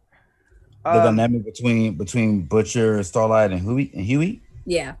dynamic between Butcher, Starlight, and Huey?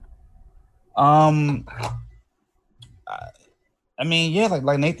 Yeah.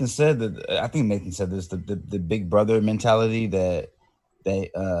 Like Nathan said, I think Nathan said this, the big brother mentality that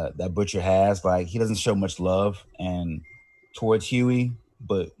Butcher has. Like, he doesn't show much love and towards Huey,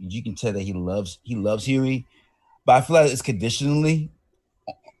 but you can tell that he loves Huey. But I feel like it's conditionally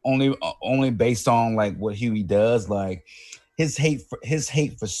only based on like what Huey does. Like his hate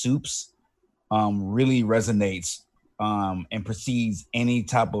for Soups really resonates and precedes any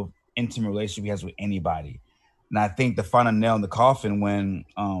type of intimate relationship he has with anybody. And I think the final nail in the coffin when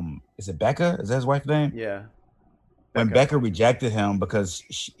is it Becca? Is that his wife's name? Yeah. When Becca rejected him because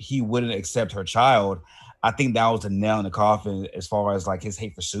he wouldn't accept her child, I think that was the nail in the coffin as far as like his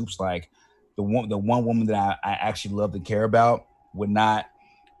hate for Soups. Like the one woman that I actually love and care about would not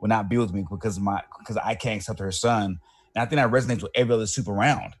be with me because I can't accept her son. And I think that resonates with every other Soup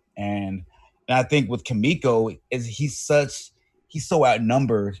around. And I think with Kimiko he's so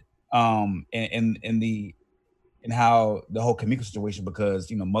outnumbered in how the whole Kimiko situation,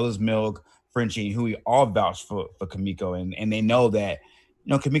 because Mother's Milk, Frenchie, and Huey all vouch for Kimiko, and they know that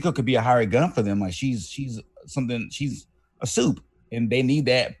Kimiko could be a hired gun for them. Like she's a Soup, and they need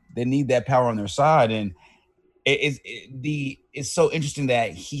that power on their side. And it's so interesting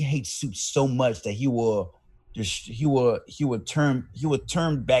that he hates Soup so much that he would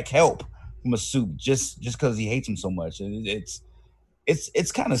turn back help from a Soup just because he hates him so much. And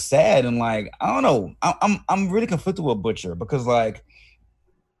it's kind of sad, and like I don't know, I'm really conflicted with Butcher because like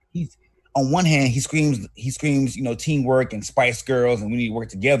he's on one hand he screams teamwork and Spice Girls and we need to work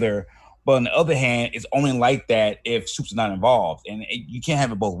together, but on the other hand it's only like that if Soup's not involved, and you can't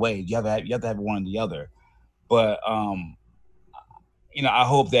have it both ways. You have to have one or the other. But I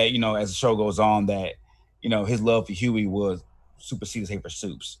hope that as the show goes on that his love for Huey will supersede his hate for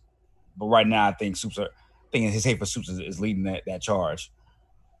Soups. But right now I think his hate for Soups is leading that charge.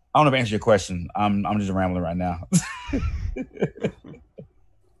 I don't know if I answered your question. I'm just rambling right now.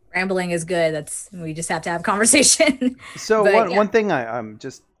 Rambling is good. We just have to have conversation. So one thing I'm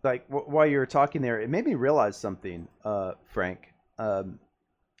just like while you were talking there, it made me realize something, Frank. But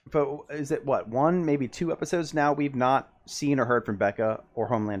is it one, maybe 2 episodes now we've not seen or heard from Becca or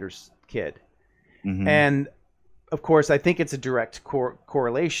Homelander's kid? Mm-hmm. And of course, I think it's a direct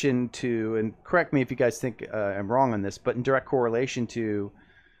correlation to, and correct me if you guys think I'm wrong on this, but in direct correlation to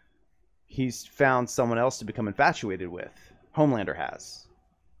he's found someone else to become infatuated with. Homelander has.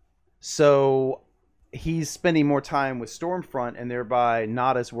 So he's spending more time with Stormfront and thereby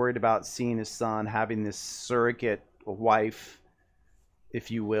not as worried about seeing his son having this surrogate wife, if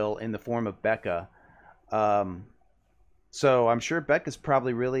you will, in the form of Becca. So I'm sure Becca's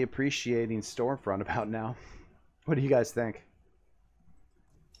probably really appreciating Stormfront about now. What do you guys think?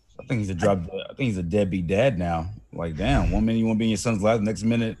 I think he's a deadbeat dad now. Like, damn, one minute you want to be in your son's life, the next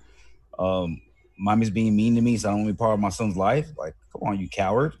minute, mommy's being mean to me, so I don't want to be part of my son's life. Like, come on, you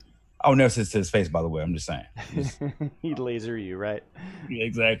coward. I would never say this to his face, by the way. I'm just saying. He'd laser you, right? Yeah,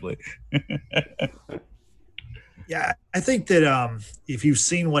 exactly. Yeah, I think that if you've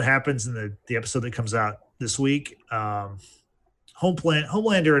seen what happens in the episode that comes out this week, Homelander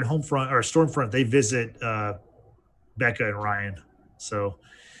and Homefront or Stormfront, they visit Becca and Ryan. So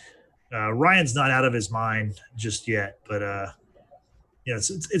Ryan's not out of his mind just yet, but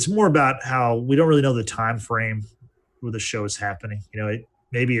it's more about how we don't really know the time frame where the show is happening.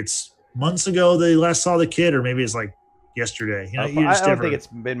 Maybe it's months ago they last saw the kid, or maybe it's like yesterday. I don't think it's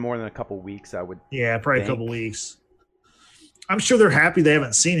been more than a couple weeks. I would. Yeah, probably a couple weeks. I'm sure they're happy they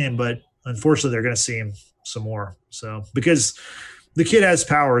haven't seen him, but unfortunately they're going to see him some more. So because the kid has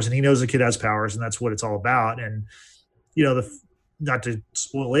powers and he knows the kid has powers, and that's what it's all about. And not to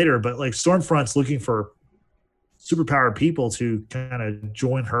spoil later, but like Stormfront's looking for superpowered people to kind of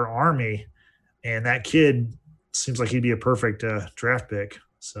join her army, and that kid seems like he'd be a perfect draft pick.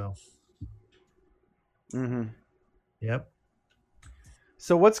 So, Yep.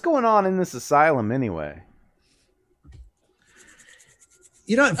 So what's going on in this asylum anyway?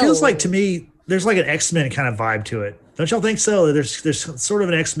 It feels like to me there's like an X-Men kind of vibe to it. Don't y'all think so? There's sort of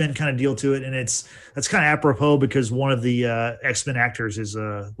an X-Men kind of deal to it, and that's kind of apropos because one of the X-Men actors is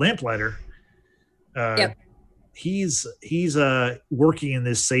Lamplighter. Yep. He's working in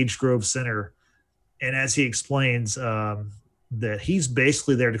this Sage Grove Center, and as he explains, that he's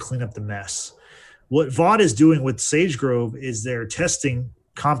basically there to clean up the mess. What Vought is doing with Sage Grove is they're testing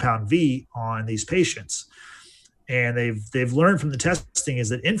Compound V on these patients. And they've learned from the testing is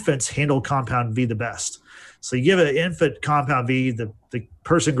that infants handle Compound V the best. So you give an infant Compound V, the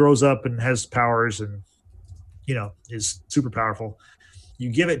person grows up and has powers and, is super powerful. You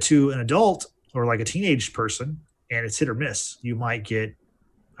give it to an adult or like a teenage person and it's hit or miss. You might get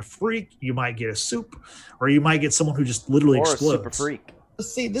a freak, you might get a soup, or you might get someone who just literally explodes. A super freak.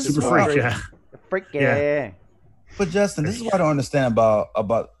 See, this super is freak, yeah. Freak, yeah. But Justin, this is what I don't understand about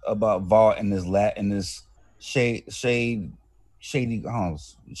Vought in this Shady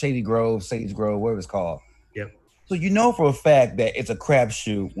Grove, Sage Grove, whatever it's called. Yep. So for a fact that it's a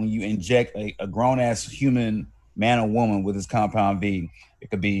crapshoot when you inject a grown-ass human man or woman with this Compound V. It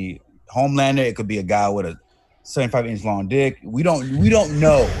could be Homelander, it could be a guy with a 75-inch long dick. We don't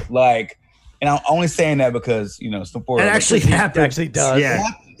know. Like, and I'm only saying that because it actually happens. Actually does.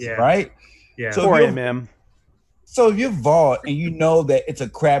 Yeah. Right? Yeah. So if you're Vought and you know that it's a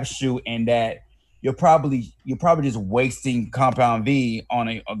crapshoot and that you're probably just wasting Compound V on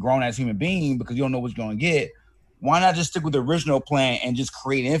a grown-ass human being because you don't know what you're going to get. Why not just stick with the original plan and just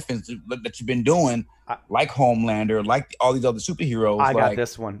create infants that you've been doing, like Homelander, like all these other superheroes? I got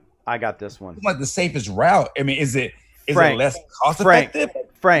this one. It's like the safest route. I mean, is it less cost-effective?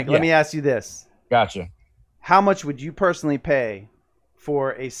 Frank, let me ask you this. Gotcha. How much would you personally pay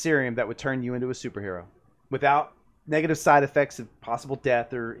for a serum that would turn you into a superhero without negative side effects of possible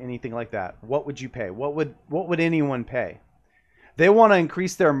death or anything like that? What would you pay? What would anyone pay? They want to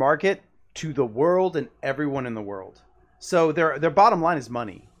increase their market to the world and everyone in the world. So their bottom line is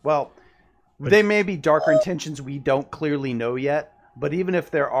money. Well, they may be darker intentions we don't clearly know yet, but even if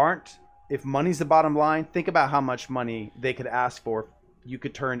there aren't, if money's the bottom line, think about how much money they could ask for. You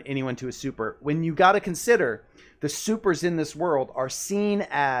could turn anyone to a super. When you got to consider the supers in this world are seen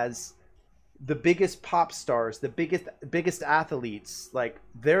as the biggest pop stars, the biggest athletes, like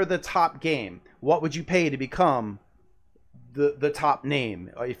they're the top game. What would you pay to become the top name,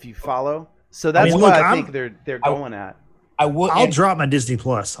 if you follow? So that's I think they're going at. I'll drop my Disney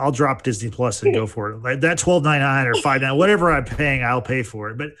Plus. I'll drop Disney Plus and go for it. Like that $12.99 or $5.99, whatever I'm paying, I'll pay for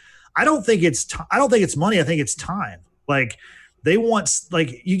it. But I don't think it's money. I think it's time. Like they want,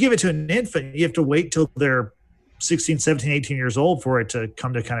 like you give it to an infant, you have to wait till they're 16, 17, 18 years old for it to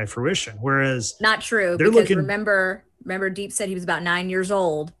come to kind of fruition. Whereas not true, because remember Deep said he was about 9 years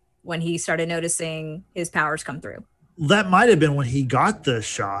old when he started noticing his powers come through. That might have been when he got the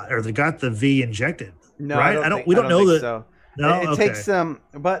shot or got the V injected. No, right? We don't know that. So. No, it takes some,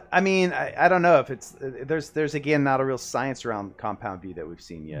 but I mean, I don't know if it's there's again not a real science around Compound V that we've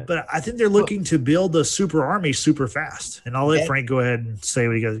seen yet. But I think they're looking to build a super army super fast, and I'll let Frank go ahead and say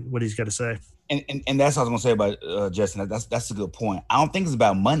what he's got to say. And that's what I was gonna say about Justin. That's a good point. I don't think it's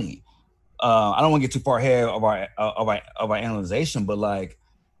about money. I don't want to get too far ahead of our analyzation, but like,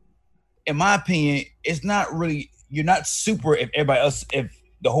 in my opinion, it's not really. You're not super if everybody else, if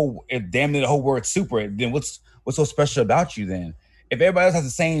damn near the whole word super, then what's so special about you then? If everybody else has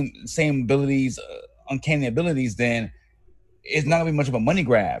the same abilities, uncanny abilities, then it's not gonna be much of a money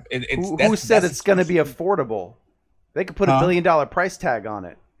grab. Who said it's gonna be affordable? They could put a $1 billion price tag on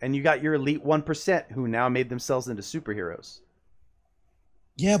it, and you got your elite 1% who now made themselves into superheroes.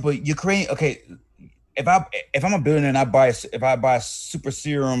 Yeah, but you're creating if I'm a billionaire and I buy a super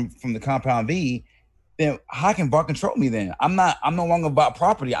serum from the Compound V, then how can Bart control me then? I'm no longer about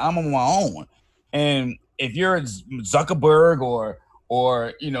property. I'm on my own. And if you're Zuckerberg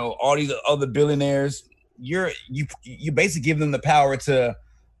or you know, all these other billionaires, you basically give them the power to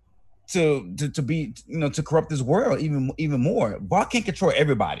be, you know, to corrupt this world even more. Bart can't control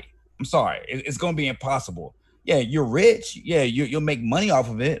everybody. I'm sorry, it's going to be impossible. Yeah, you're rich. Yeah, you'll make money off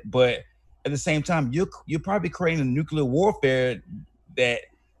of it, but at the same time, you're probably creating a nuclear warfare that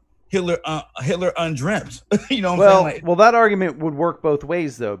Hitler undreamt. You know what I'm saying? Well, that argument would work both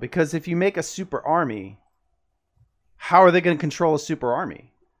ways though, because if you make a super army, how are they going to control a super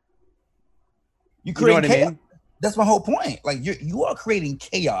army? You create chaos. I mean? That's my whole point. Like you are creating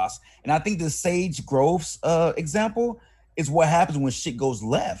chaos, and I think the Sage Groves example is what happens when shit goes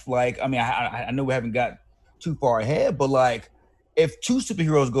left. Like, I mean, I know we haven't got too far ahead, but like, if 2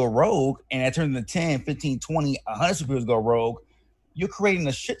 superheroes go rogue and that turns into 10, 15, 20, 100 superheroes go rogue, you're creating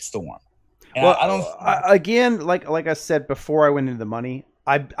a shitstorm. And well, I don't. Again, like I said before, I went into the money.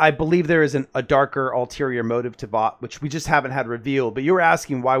 I believe there is a darker ulterior motive to Vought, which we just haven't had revealed. But you were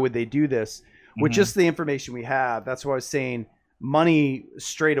asking why would they do this? With just the information we have, that's why I was saying money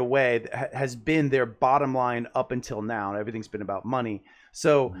straight away has been their bottom line up until now. Everything's been about money.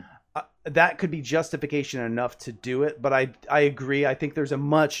 So that could be justification enough to do it. But I agree. I think there's a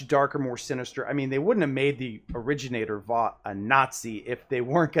much darker, more sinister. I mean, they wouldn't have made the originator Vought a Nazi if they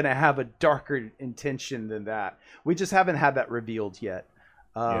weren't going to have a darker intention than that. We just haven't had that revealed yet.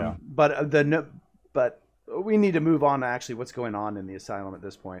 But we need to move on to actually what's going on in the asylum at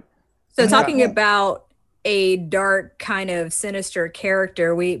this point. So talking about a dark kind of sinister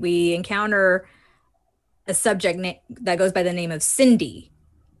character, we encounter a subject that goes by the name of Cindy,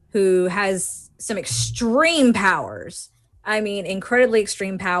 who has some extreme powers. I mean, incredibly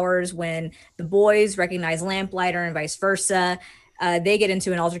extreme powers. When the boys recognize Lamplighter and vice versa, they get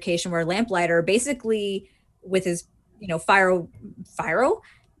into an altercation where Lamplighter basically, with his, you know,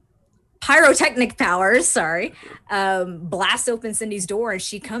 pyrotechnic powers, blasts open Cindy's door, and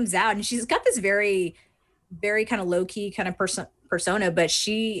she comes out, and she's got this very, very kind of low-key kind of persona, but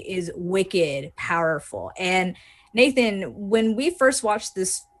she is wicked powerful. And Nathan, when we first watched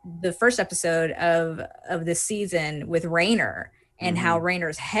the first episode of this season with Raynor and how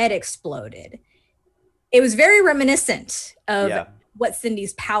Raynor's head exploded, it was very reminiscent of what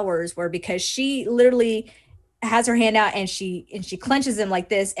Cindy's powers were, because she literally has her hand out and she clenches them like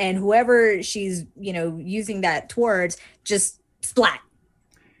this, and whoever she's, you know, using that towards just splat.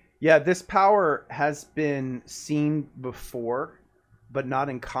 Yeah, this power has been seen before, but not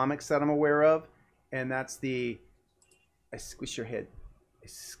in comics that I'm aware of. And that's the I squish your head. I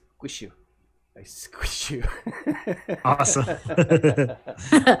squish you. I squish you. Awesome.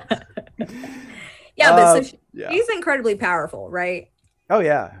 But she's incredibly powerful, right? Oh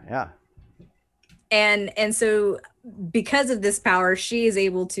yeah, yeah. And so because of this power, she is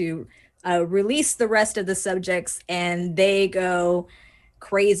able to release the rest of the subjects, and they go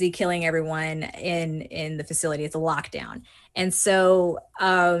crazy, killing everyone in the facility. It's a lockdown. And so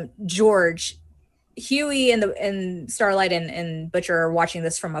George, Huey and Starlight and Butcher are watching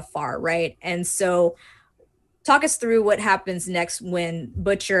this from afar, right? And so talk us through what happens next when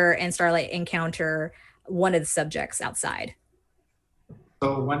Butcher and Starlight encounter one of the subjects outside.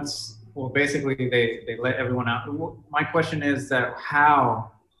 So basically they let everyone out. My question is that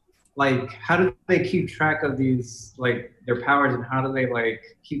how do they keep track of these, like, their powers, and how do they, like,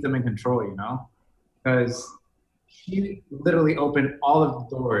 keep them in control, you know? Because she literally opened all of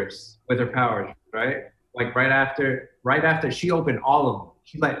the doors with her powers, right? Like right after she opened all of them,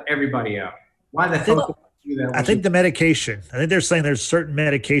 she let everybody out. Why the hell did she do that? I think the medication. I think they're saying there's certain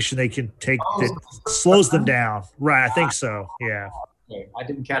medication they can take that slows them down. Right, I think so. Yeah. Okay, I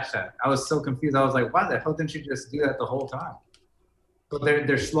didn't catch that. I was so confused. I was like, why the hell didn't she just do that the whole time? So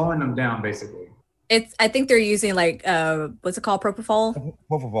they're slowing them down, basically. I think they're using, like, what's it called? Propofol?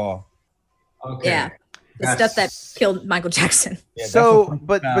 Propofol. Okay. Yeah. The stuff that killed Michael Jackson. Yeah, so,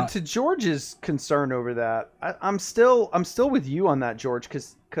 but to George's concern over that, I'm still with you on that, George,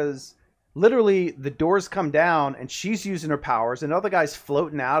 because literally the doors come down and she's using her powers. Another guy's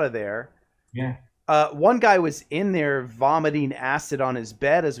floating out of there. Yeah. One guy was in there vomiting acid on his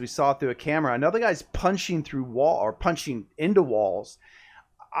bed, as we saw through a camera. Another guy's punching punching into walls.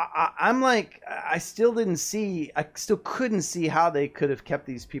 I'm like, I still couldn't see how they could have kept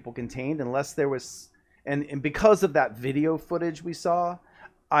these people contained unless there was, and because of that video footage we saw,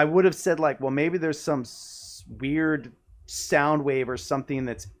 I would have said, like, well, maybe there's some weird sound wave or something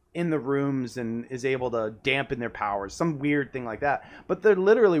that's in the rooms and is able to dampen their powers, some weird thing like that. But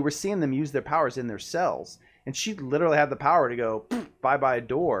we're seeing them use their powers in their cells, and she literally had the power to go bye-bye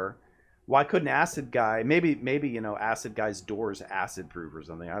door Why couldn't Acid Guy? Maybe Acid Guy's door is acid proof or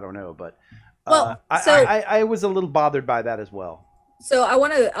something. I don't know, but I was a little bothered by that as well. So I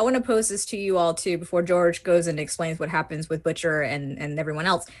want to pose this to you all too before George goes and explains what happens with Butcher and everyone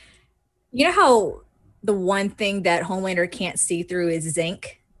else. You know how the one thing that Homelander can't see through is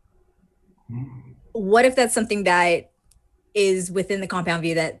zinc? What if that's something that is within the compound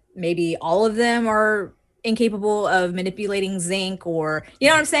V, that maybe all of them are incapable of manipulating zinc, or you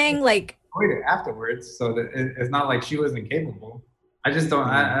know what I'm saying? Like afterwards, so that it's not like she wasn't capable. I just don't.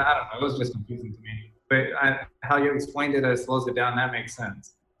 I don't know. It was just confusing to me. But how you explained it slows it down. That makes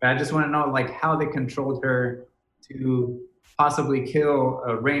sense. But I just want to know like how they controlled her to possibly kill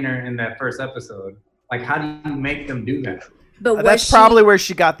Raynor in that first episode. Like, how do you make them do that? But that's probably where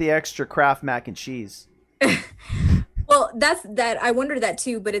she got the extra Kraft mac and cheese. Well, that's that. I wondered that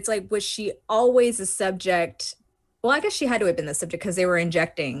too. But it's like, was she always a subject? Well, I guess she had to have been the subject because they were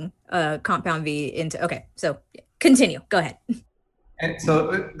injecting Compound V into. Okay, so continue. Go ahead. And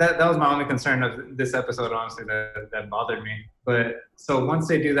so that was my only concern of this episode, honestly, that bothered me. But so once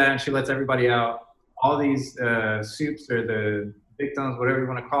they do that and she lets everybody out, all these soups or the victims, whatever you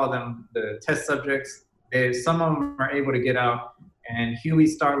want to call them, the test subjects, some of them are able to get out. And Huey,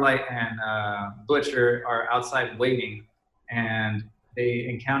 Starlight, and Butcher are outside waiting. And they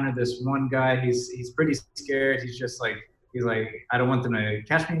encounter this one guy. He's pretty scared. He's like, I don't want them to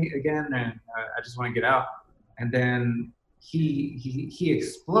catch me again, and I just want to get out. And then he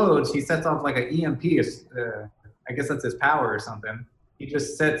explodes. He sets off like an EMP. I guess that's his power or something. He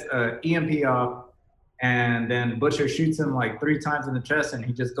just sets an EMP off, and then Butcher shoots him like 3 times in the chest, and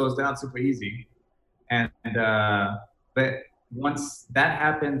he just goes down super easy. And but once that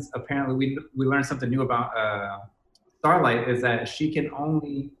happens, apparently we learned something new about Starlight, is that she can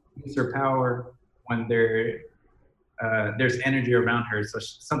only use her power when there's energy around her. So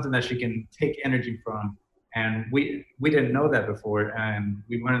something that she can take energy from. And we didn't know that before, and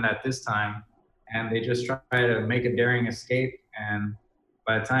we learned that this time. And they just try to make a daring escape. And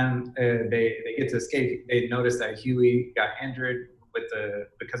by the time they get to escape, they notice that Huey got injured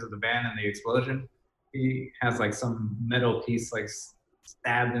because of the van and the explosion. He has like some metal piece like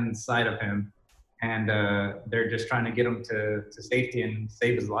stabbed inside of him, and they're just trying to get him to safety and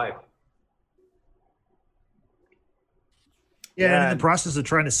save his life. Yeah, and in the process of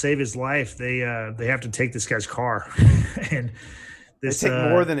trying to save his life, they have to take this guy's car, and they take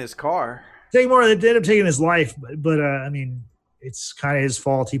more than his car. They ended up taking his life, but I mean, it's kind of his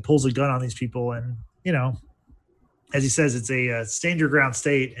fault. He pulls a gun on these people, and you know, as he says, it's a stand your ground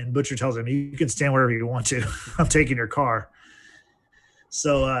state. And Butcher tells him, "You can stand wherever you want to. I'm taking your car."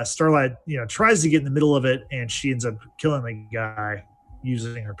 So Starlight, tries to get in the middle of it, and she ends up killing the guy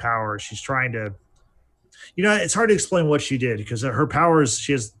using her power. She's trying to. It's hard to explain what she did because her powers,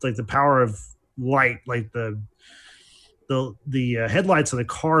 she has like the power of light, like the headlights of the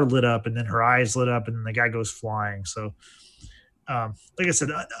car lit up, and then her eyes lit up, and then the guy goes flying. So, like I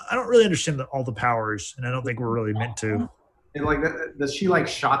said, I don't really understand all the powers, and I don't think we're really meant to. And like, does she like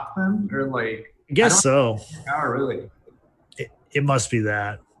shock them or like? I guess so. Power really? It must be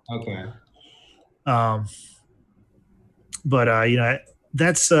that. Okay. But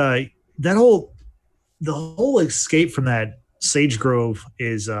that's the whole escape from that Sage Grove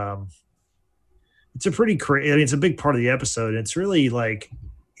is it's a pretty crazy. I mean, it's a big part of the episode. It's really like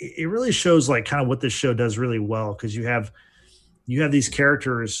it really shows like kind of what this show does really well, because you have these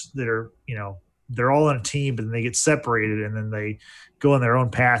characters that are they're all on a team, but then they get separated and then they go on their own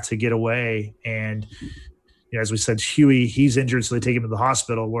path to get away. And as we said, Huey, he's injured, so they take him to the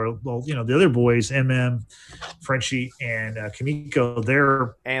hospital. Where the other boys, Frenchie, and Kimiko,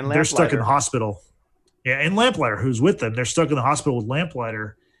 they're stuck in the hospital. Yeah, and Lamplighter, who's with them, they're stuck in the hospital with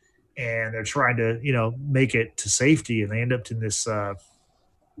Lamplighter, and they're trying to, make it to safety, and they end up in this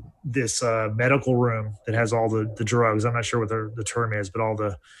medical room that has all the drugs. I'm not sure what the term is, but all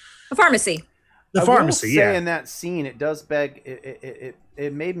the pharmacy. The pharmacy, yeah. In that scene, it does beg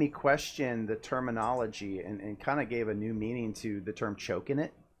it made me question the terminology and kind of gave a new meaning to the term choking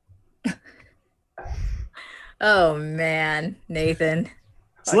it. Oh man, Nathan.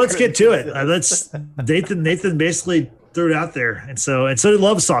 So let's get to it. Nathan basically threw it out there, and so did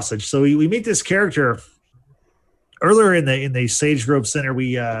Love Sausage. So we meet this character earlier in the Sage Grove Center.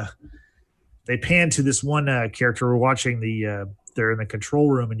 They pan to this one character. We're watching they're in the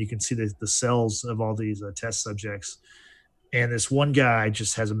control room, and you can see the cells of all these test subjects. And this one guy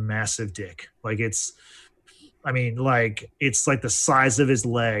just has a massive dick. Like it's like the size of his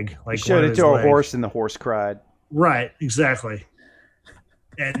leg. Like he showed it to a horse, and the horse cried. Right, exactly.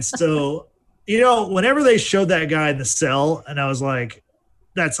 And so, whenever they showed that guy in the cell, and I was like,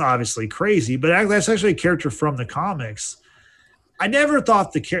 that's obviously crazy, but that's actually a character from the comics. I never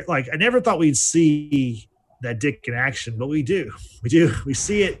thought I never thought we'd see that dick in action, but we do. We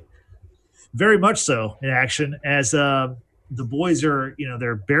see it very much so in action as the boys are,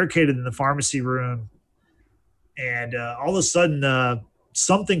 they're barricaded in the pharmacy room, and all of a sudden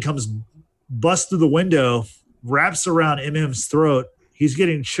something comes busts through the window, wraps around MM's throat. He's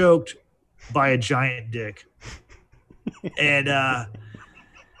getting choked by a giant dick. And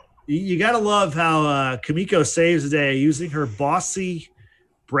you got to love how Kimiko saves the day using her bossy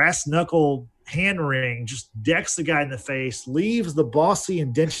brass knuckle hand ring, just decks the guy in the face, leaves the bossy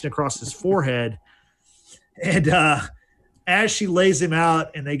indentation across his forehead. And as she lays him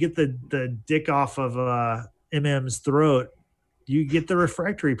out and they get the dick off of MM's throat, you get the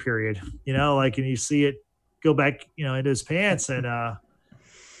refractory period, and you see it go back, into his pants, and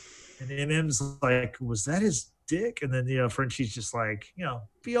MM's like, was that his dick? And then, Frenchie's just like,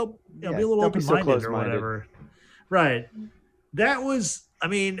 be a little open-minded or whatever. Right. That was,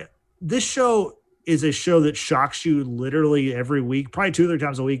 this show is a show that shocks you literally every week, probably 2 or 3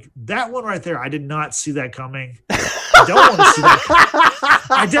 times a week. That one right there, I did not see that coming. I don't want to see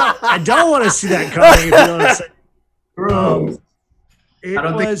that. I don't want to see that coming. If you know what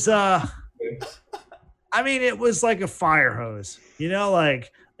I'm saying. It was like a fire hose,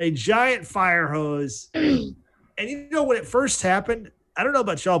 like a giant fire hose. And when it first happened, I don't know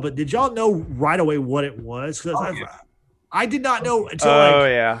about y'all, but did y'all know right away what it was? Because I did not know until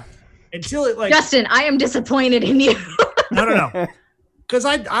until it Justin, I am disappointed in you. No. Because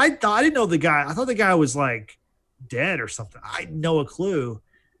I didn't know the guy. I thought the guy was like dead or something. I had no clue.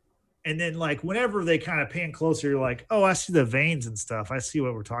 And then, whenever they kind of pan closer, you're like, oh, I see the veins and stuff. I see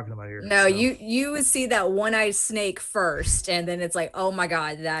what we're talking about here. No, so. you would see that one-eyed snake first, and then it's like, oh my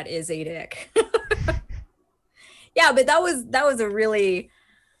God, that is a dick. Yeah, but that was a really,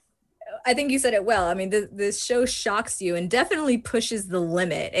 I think you said it well. This show shocks you and definitely pushes the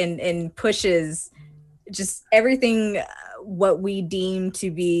limit and pushes just everything what we deem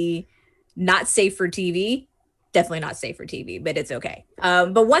to be not safe for TV. Definitely not safe for TV, but it's okay.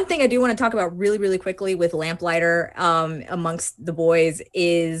 But one thing I do want to talk about really, really quickly with Lamplighter amongst the boys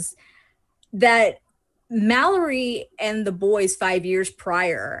is that Mallory and the boys 5 years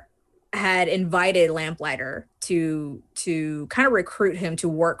prior had invited Lamplighter to kind of recruit him to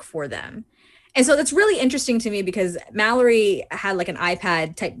work for them. And so that's really interesting to me because Mallory had an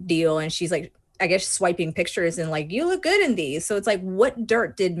iPad type deal and she's I guess swiping pictures and you look good in these. So it's what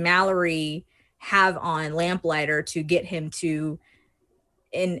dirt did Mallory have on Lamplighter to get him to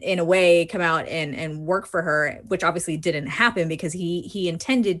in a way come out and work for her, which obviously didn't happen because he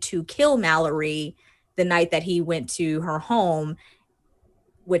intended to kill Mallory the night that he went to her home,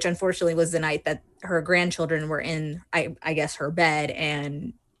 which unfortunately was the night that her grandchildren were in, I guess, her bed,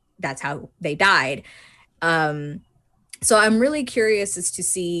 and that's how they died. So I'm really curious as to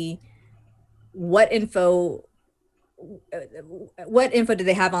see what info did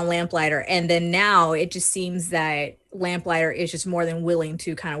they have on Lamplighter? And then now it just seems that Lamplighter is just more than willing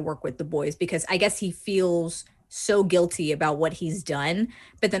to kind of work with the boys because I guess he feels so guilty about what he's done,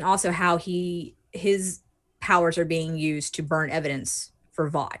 but then also how his powers are being used to burn evidence for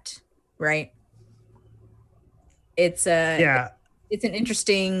Vought, right? It's an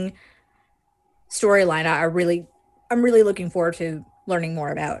interesting storyline. I'm really looking forward to learning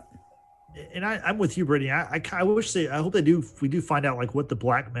more about. And I'm with you, Brittany. I wish I hope we do find out what the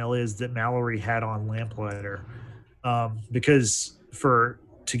blackmail is that Mallory had on Lamplighter, because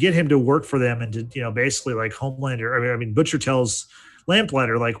to get him to work for them and to basically Homelander. Butcher tells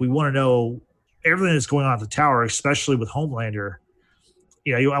Lamplighter we want to know everything that's going on at the tower, especially with Homelander.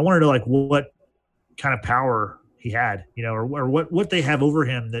 I want to know what kind of power he had, or what they have over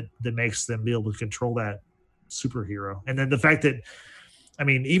him that makes them be able to control that superhero. And then the fact that.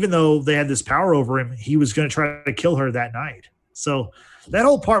 Even though they had this power over him, he was going to try to kill her that night. So that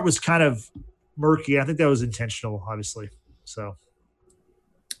whole part was kind of murky. I think that was intentional, obviously. So,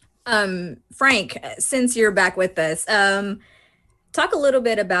 Frank, since you're back with us, talk a little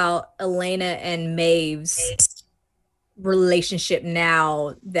bit about Elena and Maeve's relationship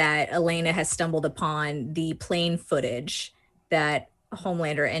now that Elena has stumbled upon the plane footage that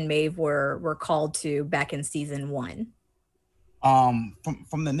Homelander and Maeve were called to back in season 1.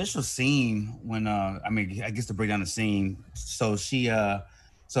 From the initial scene when I guess to break down the scene, so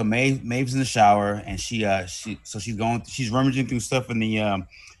Maeve's in the shower and she's rummaging through stuff in the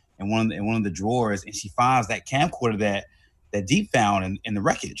in one of the drawers, and she finds that camcorder that Deep found in the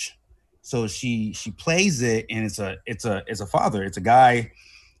wreckage. So she plays it, and it's a father. It's a guy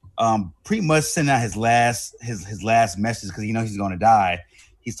pretty much sending out his last message because he's going to die.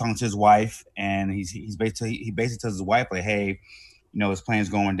 he's talking to his wife, and he basically tells his wife like, hey, his plan's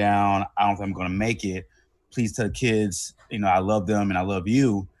going down. I don't think I'm going to make it. Please tell the kids, I love them and I love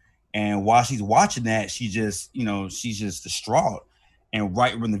you. And while she's watching that, she's just distraught. And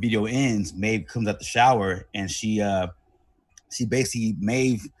right when the video ends, Maeve comes out the shower, and she basically,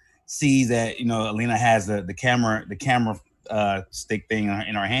 Maeve sees that Elena has the camera stick thing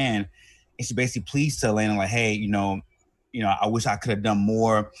in her hand, and she basically pleads to Elena like, hey, I wish I could have done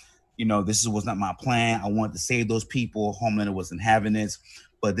more. This was not my plan. I wanted to save those people. Homelander wasn't having this,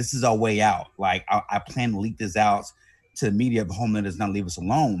 but this is our way out. Like I plan to leak this out to the media, but Homelander does not leave us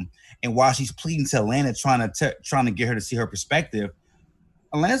alone. And while she's pleading to Elena, trying to get her to see her perspective,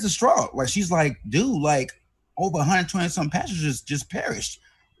 Elena's distraught. Like she's like, dude, like over 120 some passengers just perished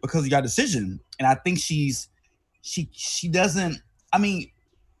because of your decision. And I think she doesn't. I mean,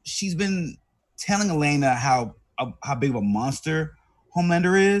 she's been telling Elena how big of a monster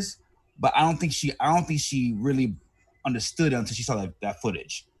Homelander is, but I don't think she really understood it until she saw that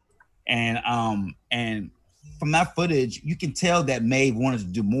footage. And from that footage, you can tell that Maeve wanted to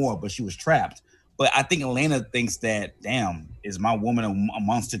do more, but she was trapped. But I think Elena thinks that, damn, is my woman a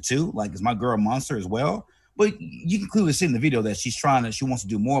monster too? Like, is my girl a monster as well? But you can clearly see in the video that she wants to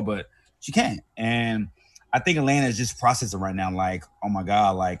do more, but she can't. And I think Elena is just processing right now, like, oh my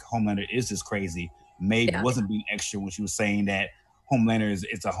God, like Homelander is just crazy. Maeve wasn't being extra when she was saying that Homelander is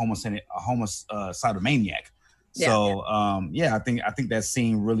a homicidal maniac. So I think that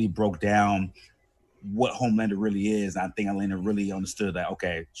scene really broke down what Homelander really is. I think Elena really understood that,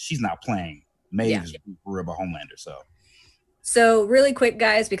 okay, she's not playing. Maeve is real about Homelander. So really quick,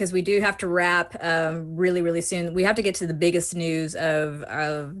 guys, because we do have to wrap really, really soon. We have to get to the biggest news of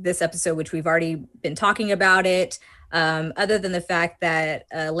this episode, which we've already been talking about it. Other than the fact that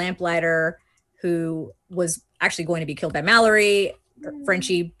Lamplighter, who was actually going to be killed by Mallory,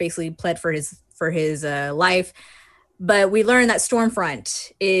 Frenchie basically pled for his life. But we learned that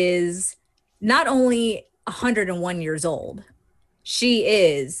Stormfront is not only 101 years old, she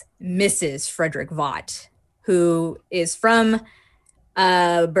is Mrs. Frederick Vought, who is from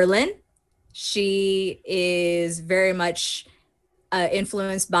Berlin. She is very much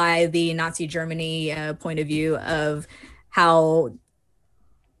influenced by the Nazi Germany point of view of how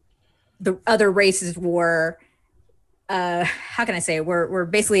the other races were, how can I say, we're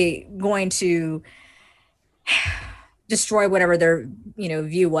basically going to destroy whatever their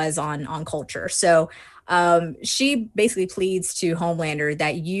view was on culture. So she basically pleads to Homelander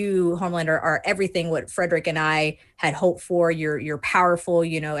that you, Homelander, are everything what Frederick and I had hoped for. You're powerful.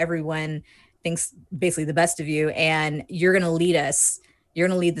 Everyone thinks basically the best of you, and you're going to lead us. You're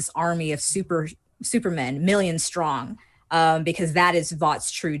going to lead this army of supermen, millions strong, because that is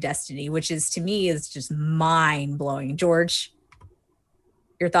Vaught's true destiny, which is, to me, is just mind blowing. George,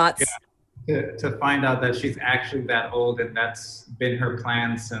 your thoughts? Yeah. To find out that she's actually that old, and that's been her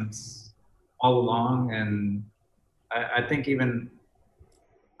plan since all along. And I think even,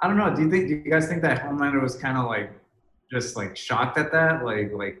 I don't know, do you guys think that Homelander was kind of like just like shocked at that?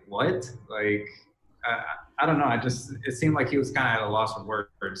 Like what? Like I don't know. It seemed like he was kind of at a loss for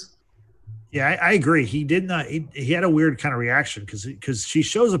words. Yeah, I agree. He did not. He had a weird kind of reaction because she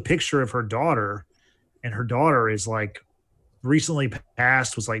shows a picture of her daughter, and her daughter is like recently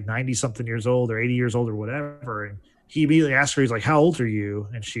passed, was like 90 something years old or 80 years old or whatever. And he immediately asked her, he's like, how old are you?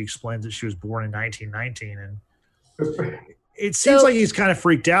 And she explains that she was born in 1919. And it seems like he's kind of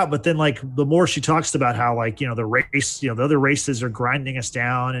freaked out. But then like the more she talks about how like, the race, the other races are grinding us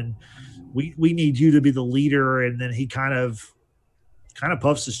down and we need you to be the leader. And then he kind of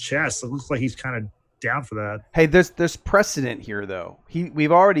puffs his chest. It looks like he's kind of down for that. Hey, there's precedent here though.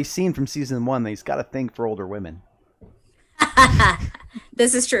 We've already seen from season 1 that he's got a thing for older women.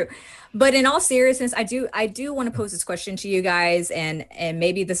 This is true. But in all seriousness, I do want to pose this question to you guys, and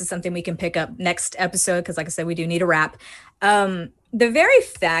maybe this is something we can pick up next episode, because like I said, we do need a wrap. The very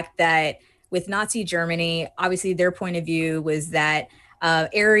fact that with Nazi Germany, obviously their point of view was that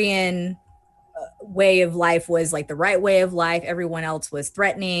Aryan way of life was like the right way of life. Everyone else was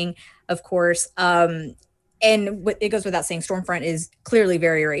threatening, of course. And it goes without saying, Stormfront is clearly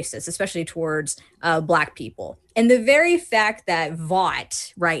very racist, especially towards Black people. And the very fact that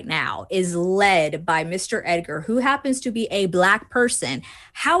Vought right now is led by Mr. Edgar, who happens to be a Black person,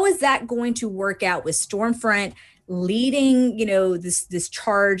 how is that going to work out with Stormfront leading, this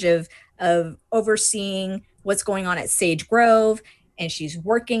charge of overseeing what's going on at Sage Grove, and she's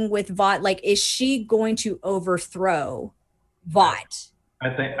working with Vought? Like, is she going to overthrow Vought?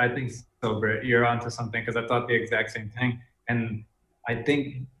 I think so, Britt. You're onto something, because I thought the exact same thing. And I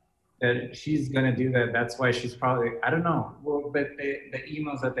think that she's gonna do that. That's why she's probably, I don't know. Well, but the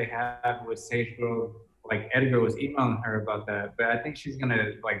emails that they have with Sage Grove, like Edgar was emailing her about that, but I think she's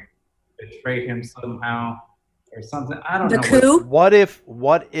gonna like betray him somehow or something. I don't The know. coup? What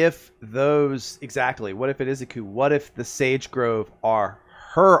if those exactly? What if it is a coup? What if the Sage Grove are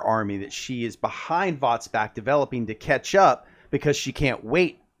her army that she is behind Vought's back developing to catch up because she can't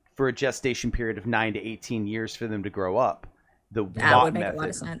wait for a gestation period of 9 to 18 years for them to grow up? The That Vought would make method. a lot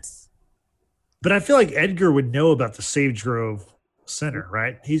of sense. But I feel like Edgar would know about the Sage Grove Center,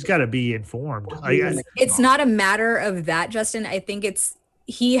 right? He's got to be informed. It's not a matter of that, Justin. I think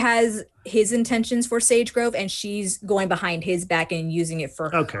he has his intentions for Sage Grove, and she's going behind his back and using it for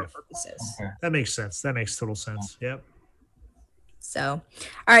her purposes. Okay. That makes sense. That makes total sense. Yep. So,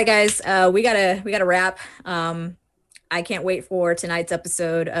 all right, guys, we gotta wrap. I can't wait for tonight's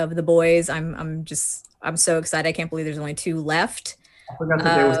episode of The Boys. I'm so excited. I can't believe there's only 2 left. I forgot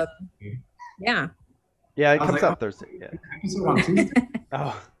that there was Yeah. Yeah, it I was comes like, out Thursday. Yeah. episode on Tuesday.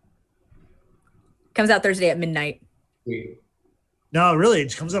 Oh, Comes out Thursday at midnight. Sweet. No, really,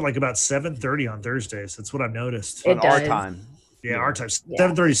 it comes out like about 7:30 on Thursdays. That's what I've noticed. It on our does. time. Yeah, our time, Yeah.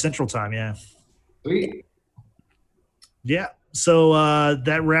 7:30 Central Time. Yeah. Sweet. Yeah. So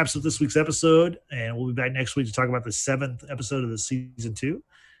that wraps up this week's episode, and we'll be back next week to talk about the 7th episode of the season 2.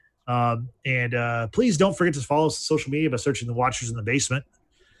 And please don't forget to follow us on social media by searching the Watchers in the Basement.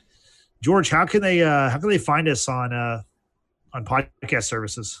 George, how can they find us on podcast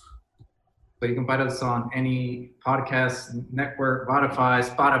services? So you can find us on any podcast network,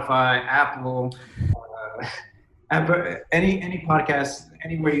 Spotify, Apple, any podcast,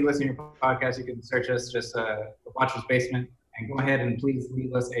 anywhere you listen to your podcast, you can search us, just the Watcher's Basement, and go ahead and please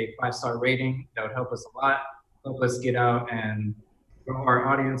leave us a 5-star rating. That would help us a lot, help us get out and grow our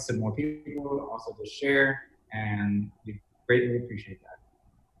audience to more people, also to share, and we greatly appreciate that.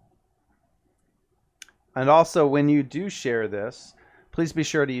 And also, when you do share this, please be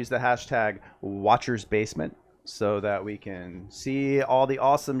sure to use the hashtag #WatchersBasement so that we can see all the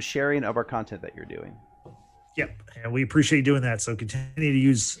awesome sharing of our content that you're doing. Yep, and we appreciate you doing that. So continue to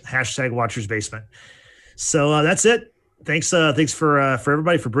use hashtag Watchers Basement. So that's it. Thanks for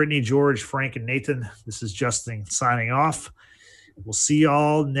everybody, for Brittany, George, Frank, and Nathan. This is Justin signing off. We'll see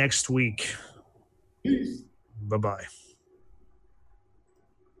y'all next week. Bye-bye.